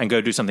 Okay. And go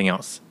do something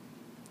else.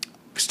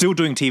 Still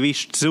doing TV,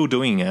 still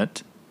doing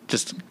it.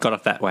 Just got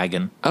off that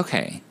wagon.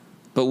 Okay.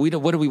 But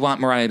what do we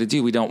want Mariah to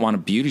do? We don't want a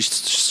beauty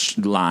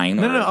line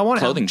or I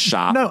want clothing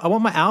shop. No, I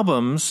want my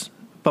albums.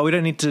 But we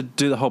don't need to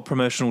do the whole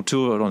promotional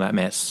tour and all that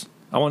mess.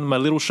 I want my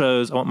little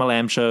shows. I want my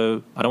Lamb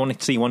show. I don't want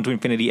to see One to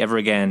Infinity ever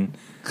again.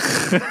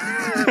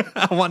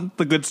 I want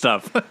the good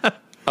stuff.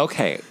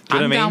 Okay.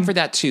 I'm down for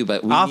that too,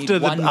 but we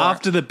need one more.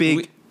 After the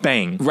big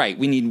bang. Right.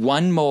 We need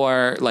one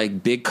more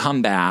big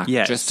comeback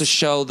just to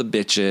show the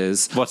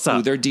bitches what's up,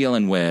 who they're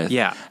dealing with.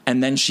 Yeah.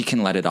 And then she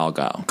can let it all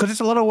go. Because it's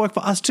a lot of work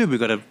for us too. We've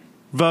got to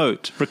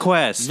vote,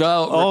 request,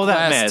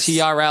 that mess.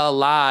 TRL,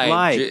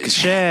 like,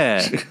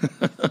 share.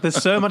 There's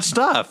so much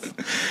stuff.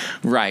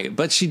 Right,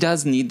 but she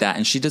does need that,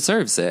 and she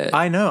deserves it.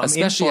 I know,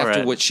 especially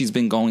after what she's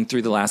been going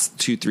through the last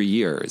 2-3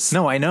 years.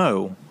 No, I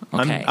know.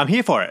 Okay. I'm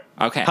here for it.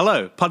 Okay.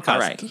 Hello, podcast. All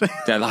right.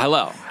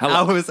 Hello.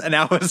 Hours and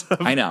hours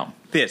of I know.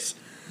 this.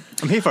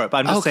 I'm here for it, but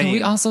I'm just saying. Can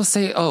we also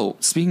say,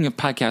 speaking of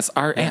podcasts,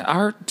 our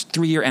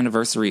 3-year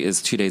anniversary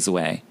is 2 days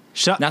away.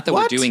 Not that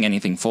we're doing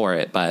anything for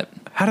it, but...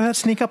 How did that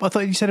sneak up? I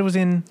thought you said it was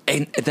in...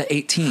 The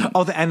 18th.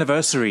 Oh, the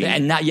anniversary.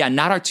 And not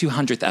our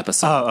 200th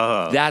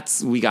episode.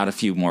 We got a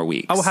few more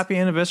weeks. Oh, happy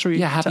anniversary to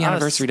us. Yeah, happy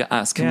anniversary to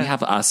us. Can we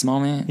have us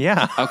moment?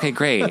 Yeah. Okay,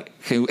 great.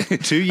 2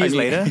 years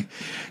later?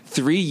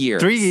 3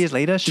 years. 3 years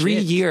later? 3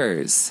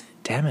 years.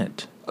 Damn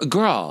it.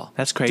 Girl.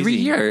 That's crazy. 3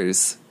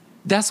 years.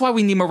 That's why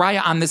we need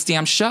Mariah on this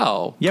damn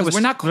show. Yeah, we're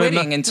not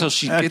quitting until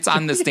she gets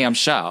on this damn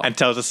show and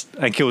tells us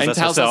and kills us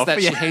tells herself. us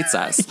that she hates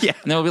us. Yeah,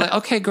 and then we'll be like,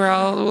 okay,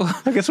 girl,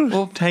 I guess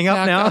we'll hang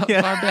up now. Up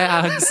our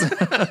bags.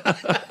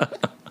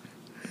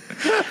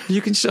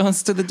 You can show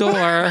us to the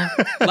door.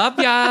 Love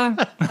ya.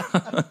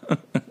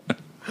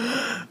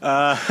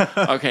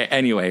 Okay.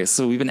 Anyway,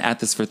 so we've been at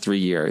this for 3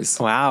 years.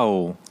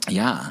 Wow.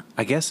 Yeah,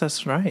 I guess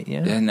that's right.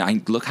 Yeah,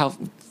 and look how.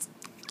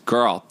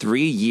 Girl,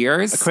 3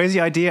 years? A crazy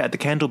idea at the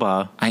Candle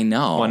Bar. I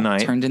know. One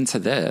night. Turned into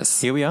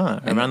this. Here we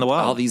are, around the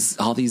world.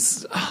 All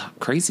these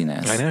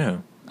craziness. I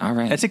know. All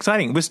right. It's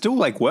exciting. We're still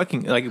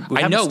working. I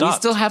know. We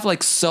still have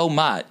so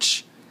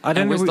much.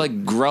 And we're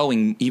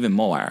growing even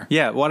more.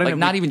 Yeah.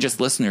 Not even just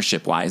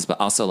listenership wise,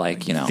 but also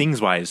things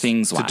wise.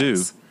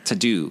 To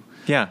do.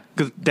 Yeah.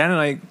 Because Dan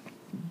and I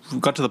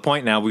got to the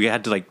point now we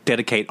had to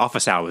dedicate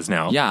office hours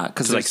now. Yeah.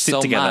 Because there's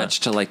so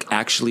much to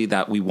actually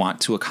that we want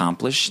to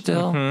accomplish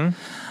still. Mm-hmm.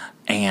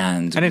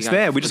 And it's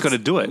there. We just got to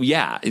do it.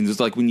 Yeah. It's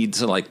we need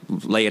to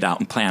lay it out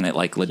and plan it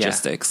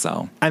logistics. Yeah.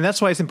 So, and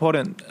that's why it's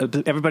important.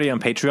 Everybody on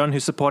Patreon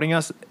who's supporting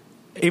us,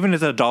 even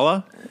if it's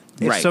 $1,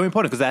 it's so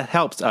important because that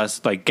helps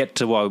us get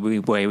to where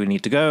we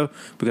need to go.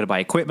 We've got to buy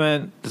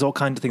equipment. There's all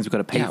kinds of things we've got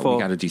to pay for.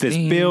 We got to do There's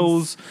things.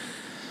 Bills.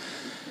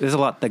 There's a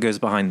lot that goes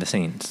behind the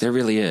scenes. There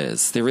really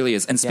is.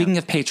 And speaking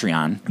of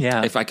Patreon,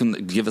 if I can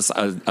give us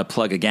a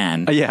plug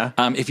again.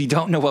 If you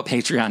don't know what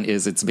Patreon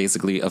is, it's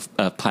basically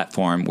a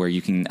platform where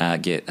you can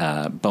get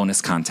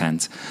bonus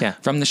content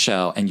from the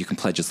show, and you can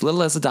pledge as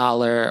little as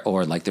 $1,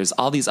 or there's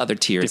all these other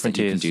tiers that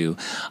you can do.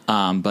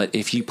 But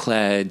if you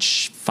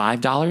pledge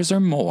 $5 or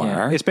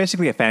more, it's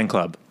basically a fan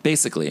club.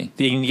 Basically,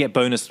 you can get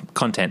bonus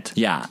content.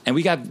 Yeah, and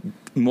we got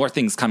more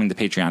things coming to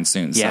Patreon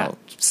soon, so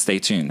stay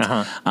tuned.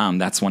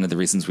 That's one of the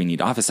reasons we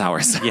need office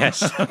hours. Yes,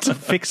 to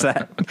fix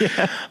that.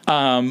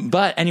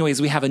 But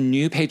anyways, we have a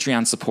new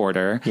Patreon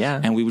supporter,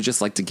 and we would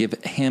just like to give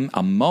him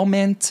a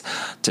moment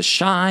to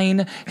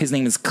shine. His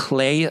name is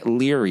Clay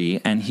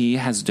Leary, and he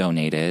has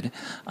donated,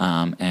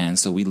 and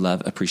so we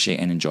love,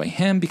 appreciate, and enjoy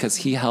him because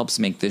he helps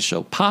make this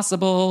show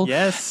possible.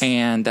 Yes,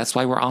 and that's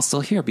why we're all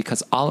still here,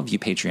 because all of you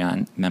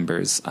Patreon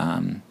members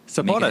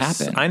support make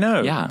us. It happen. I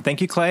know. Yeah,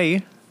 thank you,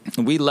 Clay.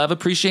 We love,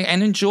 appreciate,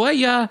 and enjoy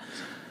ya.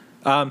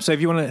 So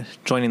if you want to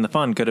join in the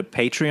fun, go to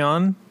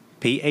Patreon,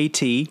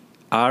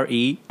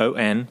 patreon.com/The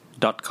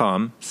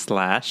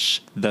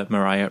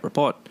Mariah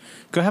Report.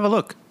 Go have a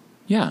look.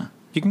 Yeah.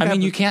 You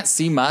can you can't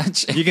see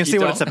much. You can see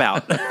what it's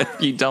about.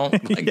 You don't,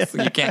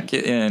 you can't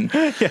get in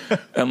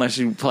unless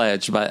you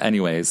pledge. But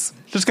anyways.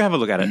 Just go have a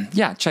look at it.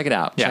 Yeah, check it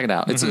out. Check it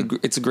out.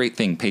 It's a great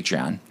thing,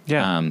 Patreon.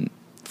 Yeah.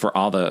 For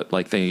all the,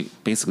 they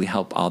basically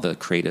help all the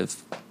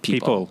creative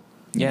people.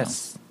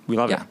 Yes. We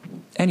love it.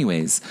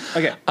 Anyways.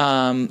 Okay.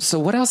 So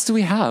what else do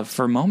we have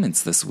for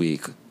moments this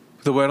week?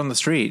 The word on the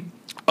street.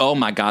 Oh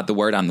my God, the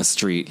word on the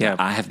street. Yeah.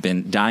 I have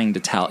been dying to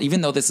tell,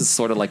 even though this is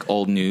sort of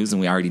old news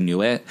and we already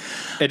knew it.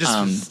 It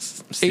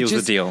just seals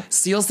the deal.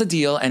 Seals the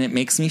deal, and it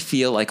makes me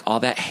feel like all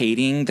that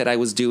hating that I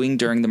was doing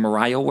during the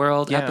Mariah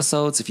World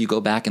episodes. If you go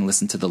back and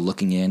listen to the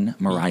Looking In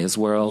Mariah's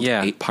World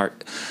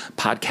 8-part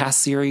podcast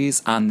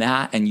series on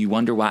that, and you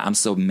wonder why I'm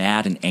so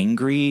mad and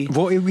angry.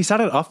 Well, we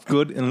started off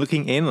good and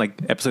Looking In,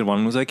 episode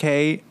 1 was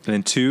okay, and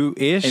then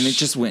 2-ish, and it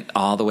just went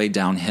all the way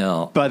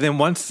downhill. But then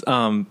once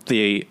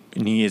the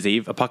New Year's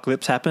Eve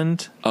apocalypse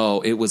happened. Oh,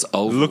 it was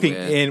over. Looking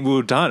in, we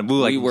were done.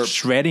 We were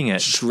shredding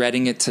it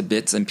to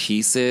bits and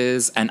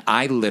pieces. And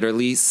I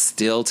literally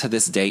still to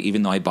this day,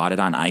 even though I bought it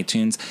on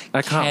iTunes,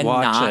 I can't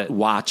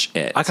watch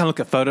it. I can't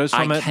look at photos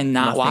from it. I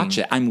cannot watch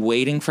it. I'm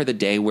waiting for the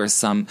day where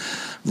some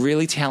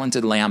really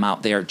talented lamb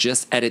out there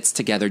just edits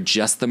together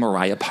just the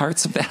Mariah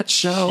parts of that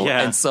show.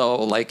 Yeah. And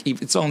so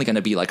it's only going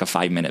to be a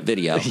 5-minute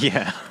video.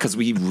 Yeah. Because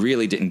we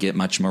really didn't get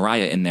much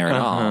Mariah in there at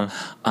all.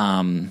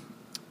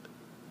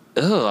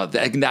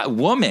 That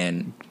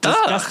woman.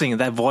 Disgusting.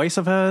 That voice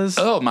of hers.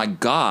 Oh, my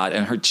God.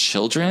 And her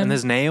children. And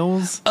his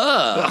nails.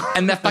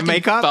 And that fucking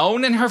makeup?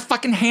 phone in her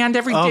fucking hand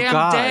every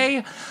damn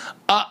day.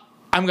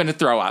 I'm going to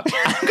throw up.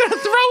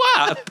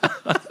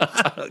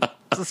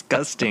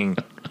 Disgusting.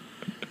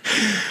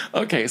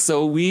 Okay,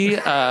 so we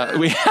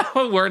have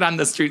a word on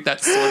the street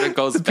that sort of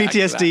goes back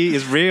PTSD to that.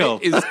 is real.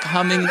 It is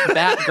coming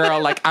back,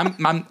 girl.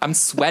 I'm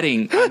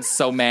sweating. I'm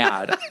so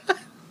mad.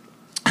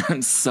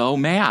 I'm so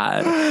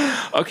mad.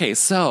 Okay,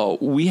 so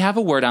we have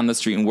a word on the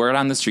street, and word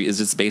on the street is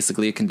just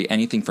basically, it can be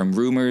anything from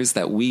rumors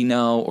that we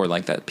know or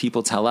like that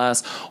people tell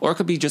us, or it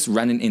could be just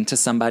running into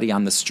somebody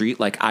on the street.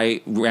 Like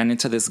I ran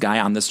into this guy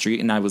on the street,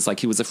 and I was like,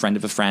 he was a friend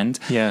of a friend.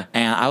 Yeah.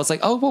 And I was like,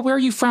 oh, well, where are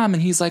you from?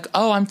 And he's like,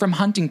 oh, I'm from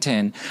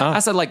Huntington. I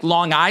said, like,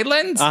 Long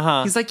Island?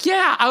 He's like,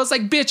 yeah. I was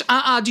like,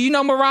 bitch, do you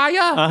know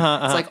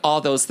Mariah? It's like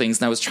all those things.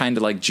 And I was trying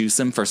to like juice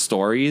him for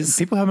stories.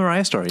 People have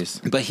Mariah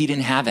stories. But he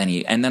didn't have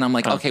any. And then I'm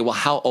like, okay, well,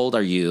 how old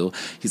are you?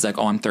 He's like,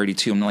 oh, I'm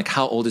 32. I'm like,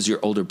 how old is your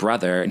older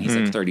brother? And he's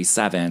like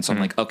 37. So I'm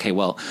like, okay,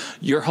 well,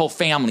 your whole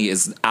family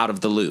is out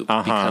of the loop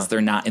because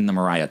they're not in the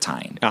Mariah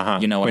time.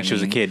 You know what when I she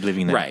was a mean? kid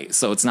living there. Right.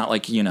 So it's not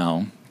like, you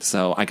know...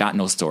 So I got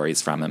no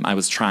stories from him. I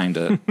was trying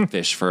to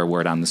fish for a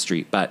word on the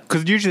street, but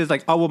because usually it's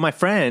like, oh well, my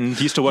friend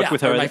used to work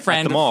with her my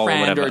friend, at the mall,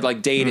 or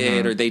like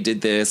dated, or they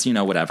did this, you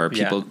know, whatever.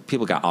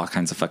 People got all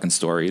kinds of fucking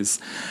stories.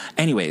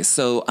 Anyway,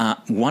 so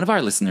one of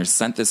our listeners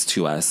sent this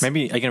to us.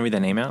 Maybe are you gonna read that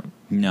name out?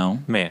 No,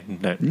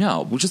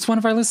 no, just one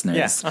of our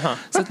listeners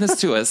sent this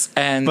to us,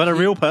 and but a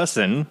real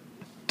person.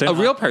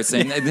 Real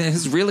person,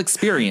 his real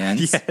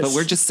experience, but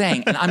we're just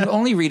saying, and I'm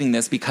only reading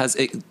this because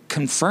it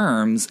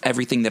confirms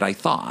everything that I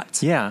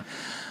thought. Yeah.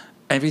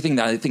 Everything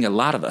that I think a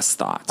lot of us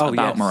thought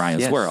about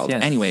Mariah's World.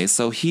 Yes. Anyway,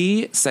 so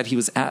he said he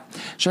was at...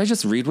 Should I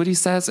just read what he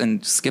says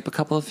and skip a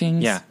couple of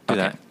things? Yeah, do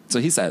that. So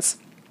he says...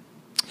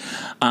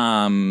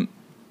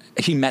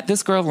 he met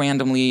this girl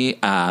randomly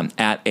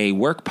at a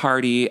work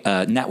party,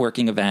 a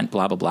networking event,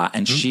 blah, blah, blah.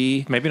 And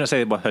she... Maybe not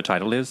say what her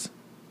title is.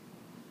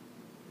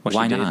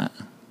 Why not?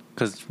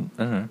 Because,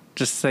 I don't know.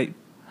 Just say...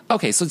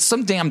 Okay, so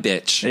some damn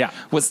bitch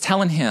was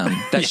telling him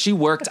that she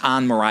worked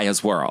on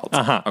Mariah's World.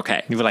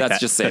 Okay, you would like let's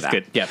that. just say That's that.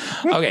 Good. Yeah.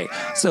 Okay,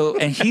 so,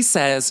 and he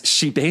says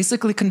she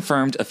basically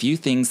confirmed a few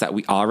things that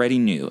we already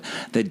knew.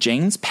 The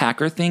James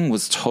Packer thing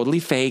was totally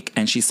fake,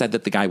 and she said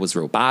that the guy was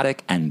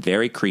robotic and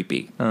very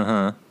creepy.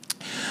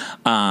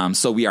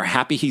 So we are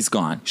happy he's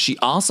gone. She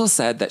also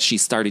said that she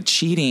started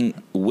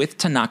cheating with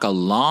Tanaka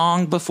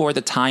long before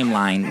the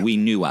timeline we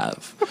knew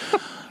of.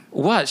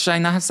 What? Should I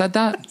not have said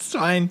that? It's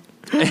fine.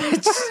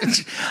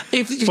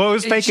 It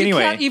was fake she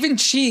anyway. Can't even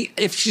cheat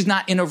if she's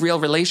not in a real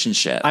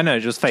relationship. I know,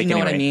 just fake. You know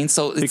anyway. what I mean?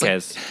 So it's who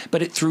cares?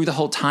 But it threw the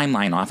whole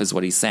timeline off, is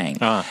what he's saying.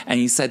 And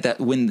he said that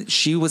when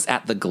she was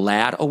at the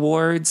GLAAD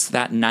Awards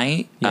that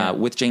night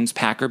with James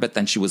Packer, but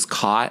then she was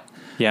caught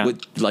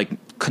with like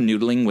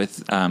canoodling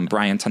with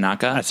Brian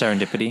Tanaka. A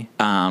serendipity.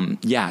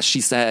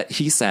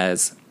 He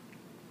says.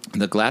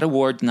 The GLAAD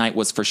Award night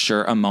was for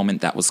sure a moment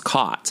that was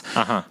caught.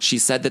 She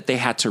said that they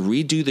had to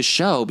redo the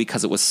show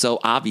because it was so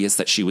obvious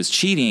that she was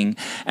cheating,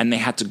 and they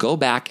had to go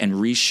back and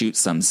reshoot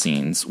some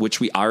scenes, which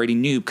we already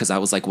knew because I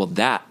was like, well,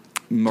 that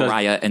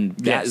Mariah and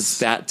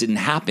that didn't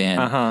happen,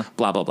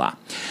 blah, blah, blah.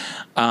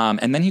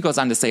 And then he goes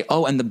on to say,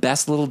 and the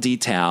best little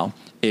detail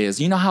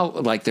is, you know how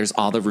like there's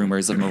all the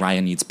rumors of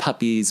Mariah needs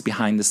puppies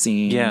behind the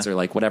scenes or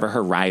like whatever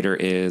her rider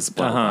is,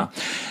 blah, blah,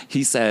 blah.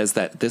 He says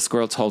that this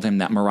girl told him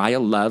that Mariah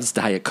loves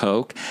Diet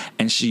Coke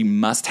and she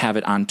must have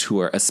it on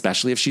tour,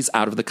 especially if she's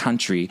out of the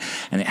country,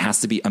 and it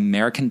has to be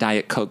American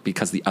Diet Coke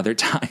because the other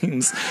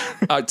times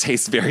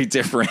taste very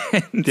different.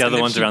 The other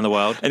ones around the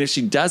world. And if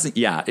she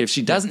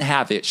doesn't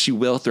have it, she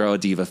will throw a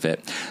diva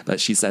fit. But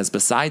she says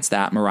besides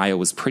that, Mariah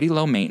was pretty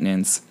low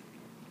maintenance.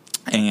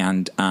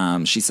 And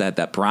she said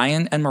that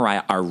Brian and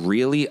Mariah are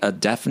really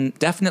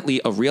definitely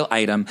a real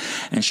item,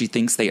 and she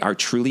thinks they are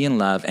truly in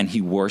love, and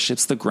he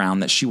worships the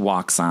ground that she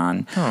walks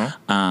on.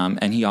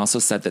 And he also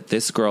said that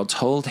this girl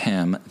told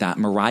him that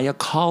Mariah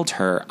called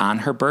her on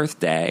her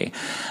birthday,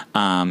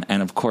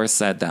 and of course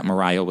said that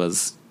Mariah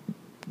was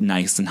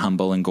nice and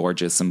humble and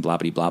gorgeous and blah,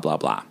 blah, blah,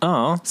 blah,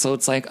 blah. So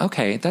it's like,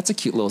 okay, that's a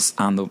cute little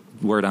on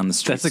the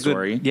street that's a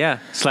story. Good,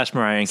 /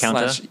 Mariah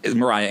encounter.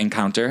 Mariah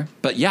encounter.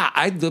 But yeah,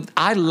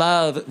 I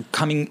love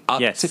coming up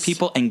to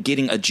people and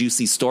getting a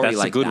juicy story that's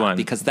like a good that one.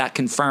 Because that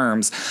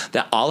confirms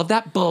that all of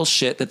that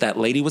bullshit that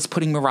lady was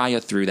putting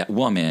Mariah through, that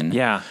woman,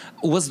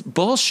 was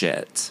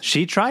bullshit.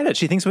 She tried it.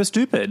 She thinks we're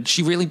stupid.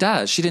 She really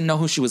does. She didn't know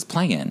who she was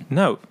playing.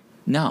 No.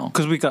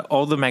 Because we got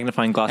all the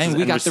magnifying glasses and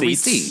we got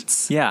receipts. the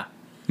receipts. Yeah.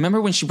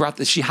 Remember when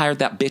she hired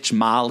that bitch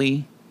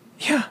Molly?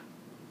 Yeah.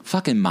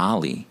 Fucking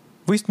Molly.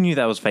 We knew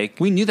that was fake.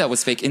 We knew that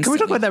was fake instantly. Can we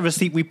talk about that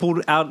receipt we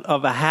pulled out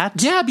of a hat?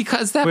 Yeah,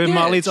 because that where bitch.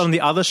 Molly's on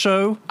the other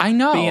show. I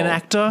know. Being an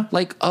actor.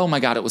 Like, oh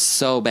my God, it was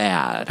so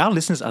bad. Our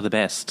listeners are the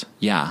best.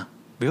 Yeah.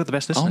 We got the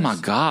best listeners. Oh my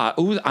God.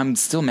 Ooh, I'm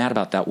still mad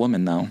about that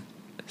woman, though.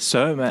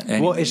 So mad.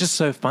 Anyways. Well, it's just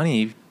so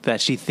funny that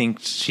she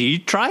thinks she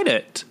tried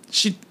it.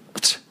 She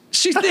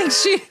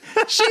thinks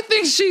she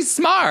thinks she's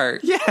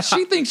smart. Yeah.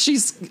 She thinks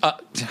she's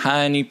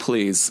honey,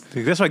 please.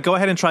 That's right. Go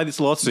ahead and try this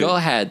lawsuit. Go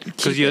ahead.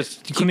 Because you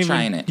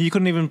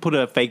couldn't even put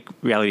a fake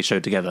reality show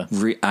together.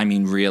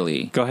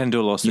 Really. Go ahead and do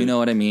a lawsuit. You know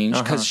what I mean?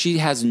 Because she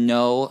has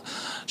clue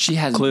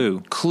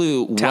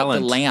Talent. what the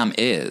lamb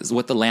is,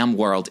 what the lamb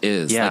world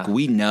is. Yeah. Like,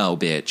 we know,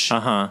 bitch.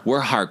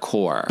 We're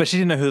hardcore. But she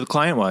didn't know who the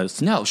client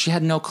was. No, she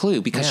had no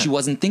clue because she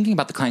wasn't thinking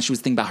about the client. She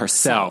was thinking about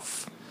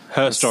herself.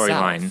 Her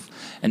storyline.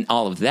 And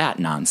all of that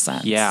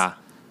nonsense. Yeah.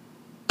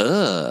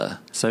 ugh.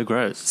 So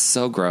gross.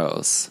 So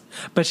gross.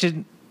 But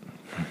she...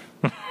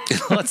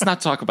 Let's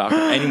not talk about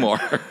her anymore.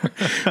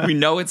 We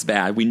know it's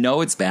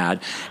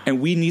bad. And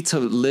we need to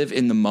live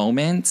in the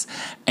moment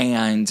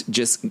and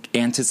just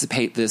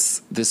anticipate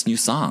this new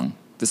song,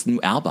 this new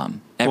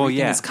album.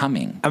 Everything is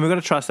coming. And we've got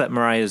to trust that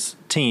Mariah's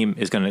team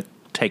is going to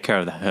take care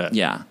of her.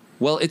 Yeah.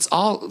 Well, it's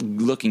all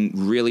looking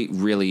really,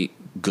 really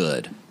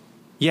good.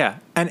 Yeah.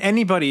 And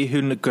anybody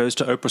who goes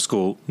to Oprah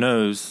school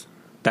knows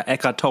that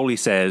Eckhart Tolle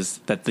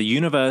says that the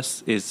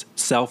universe is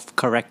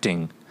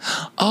self-correcting.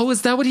 Oh,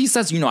 is that what he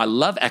says? I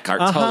love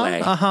Eckhart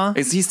Tolle.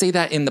 Does he say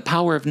that in The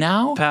Power of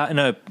Now?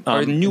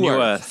 Or New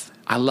Earth.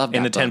 I love that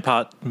in the book.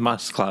 10-part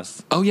master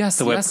class. Oh, yes.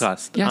 The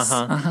webcast.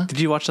 Yes.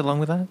 Did you watch along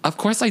with that? Of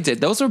course I did.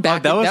 Those were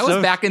back. That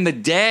was back in the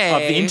day.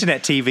 Of the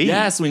internet TV.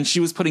 Yes, when she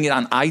was putting it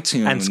on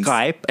iTunes.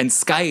 And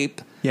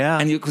Skype. Yeah.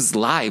 And it was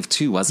live,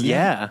 too, wasn't it?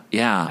 Yeah.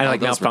 Yeah.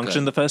 And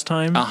malfunctioned the first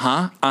time. Do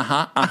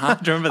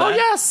you remember that? Oh,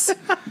 yes.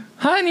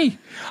 Honey,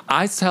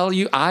 I tell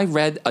you, I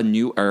read A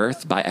New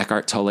Earth by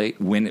Eckhart Tolle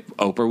when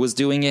Oprah was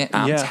doing it.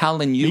 I'm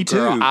telling you, Me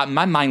girl, too.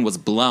 My mind was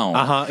blown.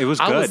 It was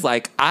good. I was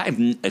like,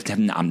 I'm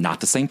not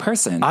the same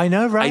person. I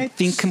know, right? I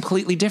think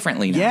completely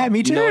differently now. Yeah,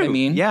 me too. You know what I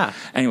mean? Yeah.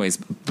 Anyways,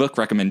 book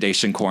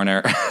recommendation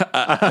corner,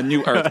 A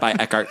New Earth by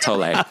Eckhart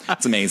Tolle.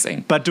 It's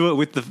amazing. But do it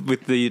with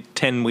the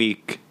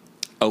 10-week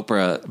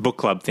Oprah book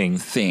club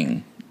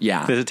thing.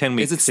 Yeah. There's a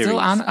 10-week Is it series. still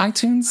on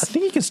iTunes? I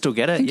think you can still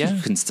get it,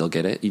 You can still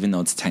get it, even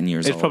though it's 10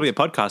 years old. It's probably a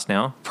podcast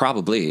now.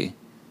 Probably.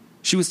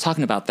 She was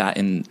talking about that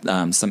in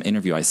some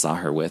interview I saw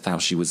her with, how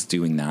she was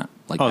doing that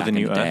back in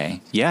the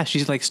day. Yeah,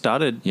 she's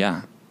started the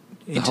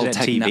whole internet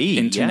TV.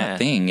 internet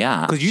thing,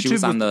 yeah. Because YouTube she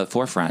was on the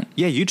forefront.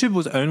 Yeah, YouTube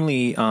was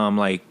only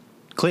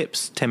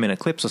clips, 10-minute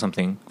clips or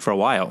something for a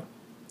while.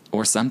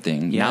 Or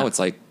something. Yeah. Now it's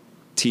like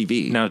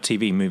TV. Now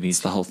TV, movies.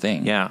 It's the whole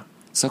thing. Yeah.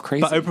 So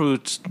crazy. But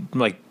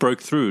Oprah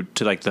broke through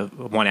to the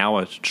 1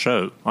 hour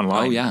show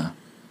online. Oh, yeah.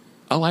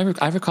 Oh,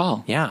 I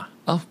recall. Yeah.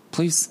 Oh,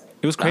 please.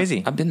 It was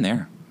crazy. I've been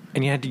there.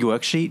 And you had your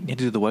worksheet? You had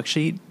to do the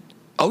worksheet?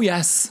 Oh,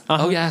 yes.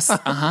 Oh, yes.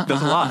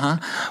 There's a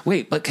lot.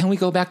 Wait, but can we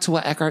go back to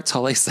what Eckhart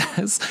Tolle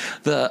says?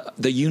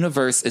 The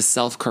universe is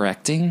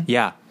self-correcting?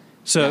 Yeah.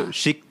 So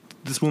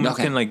this woman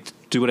can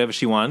do whatever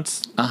she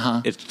wants.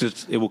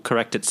 It will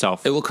correct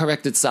itself. It will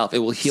correct itself. It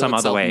will heal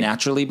itself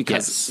naturally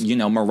because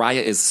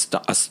Mariah is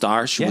a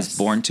star. She was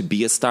born to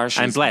be a star.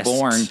 She was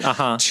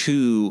born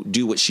to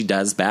do what she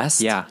does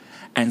best. Yeah.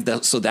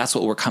 And so that's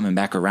what we're coming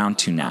back around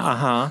to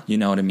now. You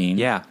know what I mean?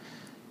 Yeah.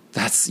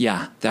 That's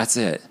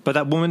it. But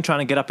that woman trying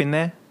to get up in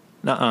there?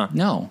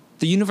 No.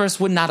 The universe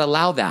would not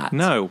allow that.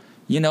 No.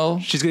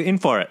 She's in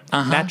for it.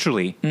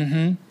 Naturally.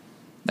 Mm-hmm.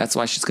 That's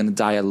why she's going to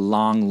die a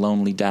long,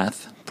 lonely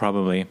death.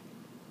 Probably.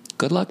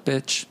 Good luck,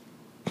 bitch.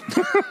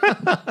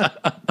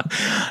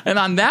 And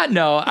on that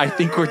note, I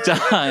think we're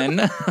done.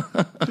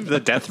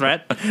 The death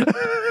threat?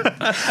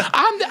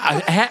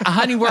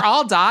 Honey, we're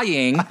all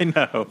dying. I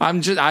know.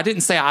 I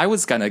didn't say I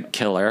was going to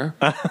kill her.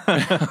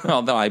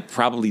 Although I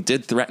probably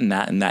did threaten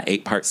that in that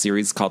 8-part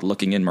series called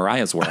Looking in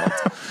Mariah's World.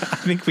 I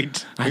think we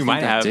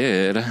might have. I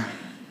did.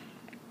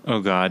 Oh,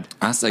 God.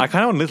 I was like, I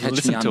kind of want to catch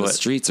listen me on to the it.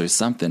 streets or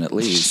something at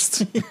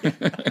least.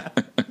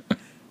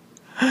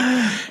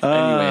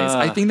 Anyways,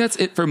 I think that's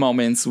it for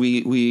moments.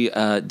 We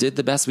did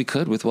the best we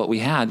could with what we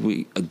had.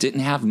 We didn't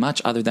have much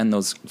other than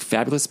those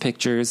fabulous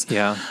pictures.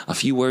 Yeah. A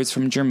few words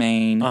from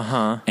Jermaine.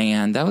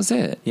 And that was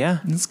it. Yeah.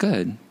 It's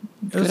good.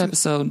 Good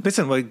episode.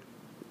 Listen, we're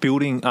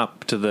building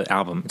up to the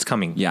album. It's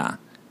coming. Yeah.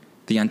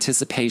 The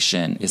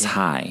anticipation is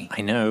high.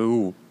 I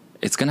know.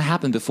 It's going to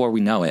happen before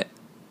we know it.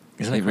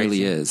 Isn't it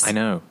really is. I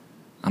know.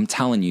 I'm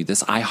telling you,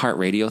 this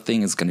iHeartRadio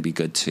thing is going to be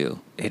good too.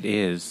 It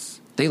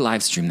is. They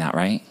live stream that,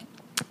 right?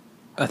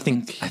 I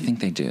think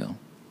they do.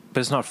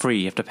 But it's not free.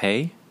 You have to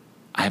pay?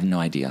 I have no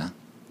idea.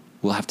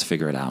 We'll have to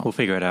figure it out. We'll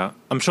figure it out.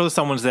 I'm sure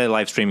someone's there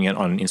live streaming it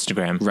on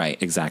Instagram.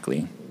 Right,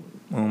 exactly.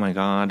 Oh, my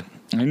God.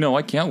 I know,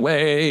 I can't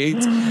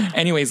wait.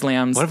 Anyways,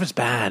 lambs. What if it's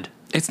bad?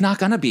 It's not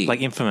going to be. Like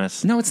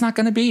Infamous. No, it's not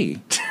going to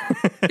be.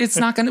 It's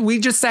not going to. We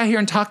just sat here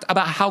and talked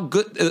about how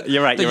good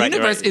you're right, the you're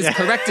universe right, you're right. is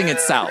correcting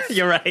itself.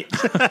 You're right.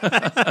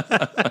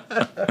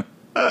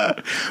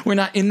 We're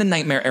not in the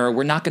nightmare era.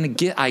 We're not going to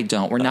get I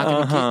Don't. We're not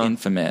going to get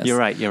Infamous. You're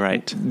right. You're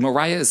right.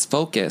 Mariah is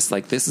focused.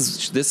 Like this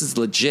is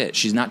legit.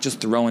 She's not just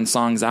throwing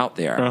songs out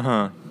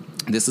there.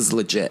 This is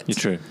legit. You're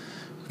true.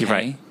 You're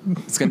right.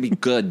 It's going to be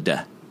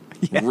good.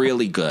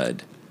 Really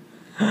good.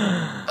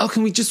 Oh,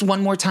 can we just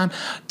one more time?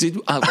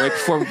 Right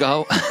before we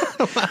go,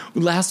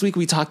 last week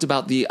we talked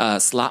about the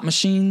slot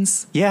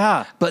machines.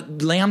 Yeah,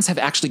 but lambs have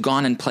actually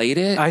gone and played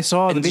it. I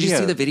saw the video. Did you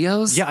see the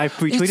videos? Yeah, I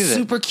retweeted it. It's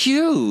super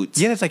cute.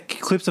 Yeah, it's like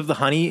clips of the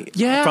honey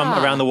from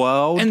around the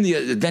world and the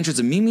Adventures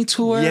of Mimi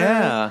tour.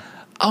 Yeah.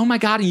 Oh my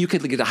God! And you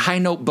could get a high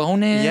note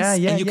bonus. Yeah.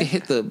 And you could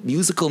hit the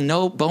musical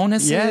note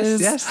bonuses.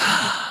 Yes.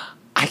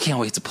 I can't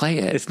wait to play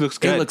it. It looks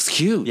good. It looks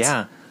cute.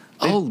 Yeah.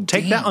 Oh,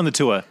 take that on the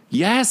tour.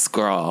 Yes,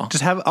 girl.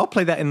 I'll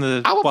play that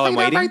while I'm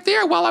waiting. Right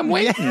there while I'm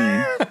waiting.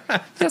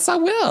 Yes, I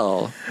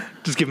will.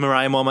 Just give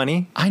Mariah more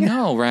money. I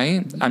know,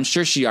 right? I'm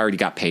sure she already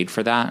got paid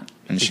for that.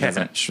 and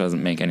she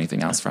doesn't make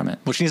anything else from it.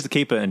 Well, she needs to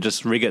keep it and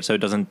just rig it so it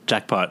doesn't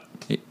jackpot.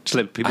 Just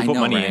let people put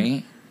money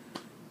in,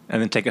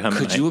 and then take it home.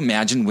 Could you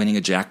imagine winning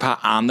a jackpot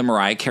on the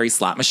Mariah Carey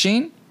slot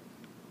machine?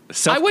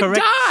 I would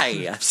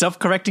die.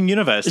 Self-correcting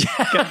universe.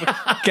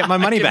 Get my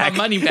money back. Get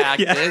my money back,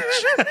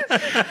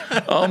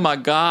 bitch. Oh my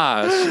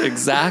gosh.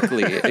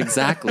 Exactly.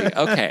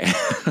 Okay.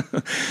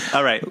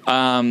 All right.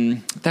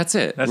 That's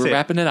it. We're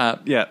wrapping it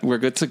up. Yeah. We're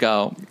good to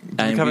go.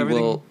 And we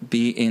will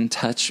be in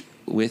touch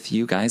with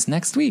you guys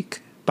next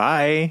week.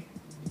 Bye.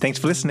 Thanks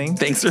for listening.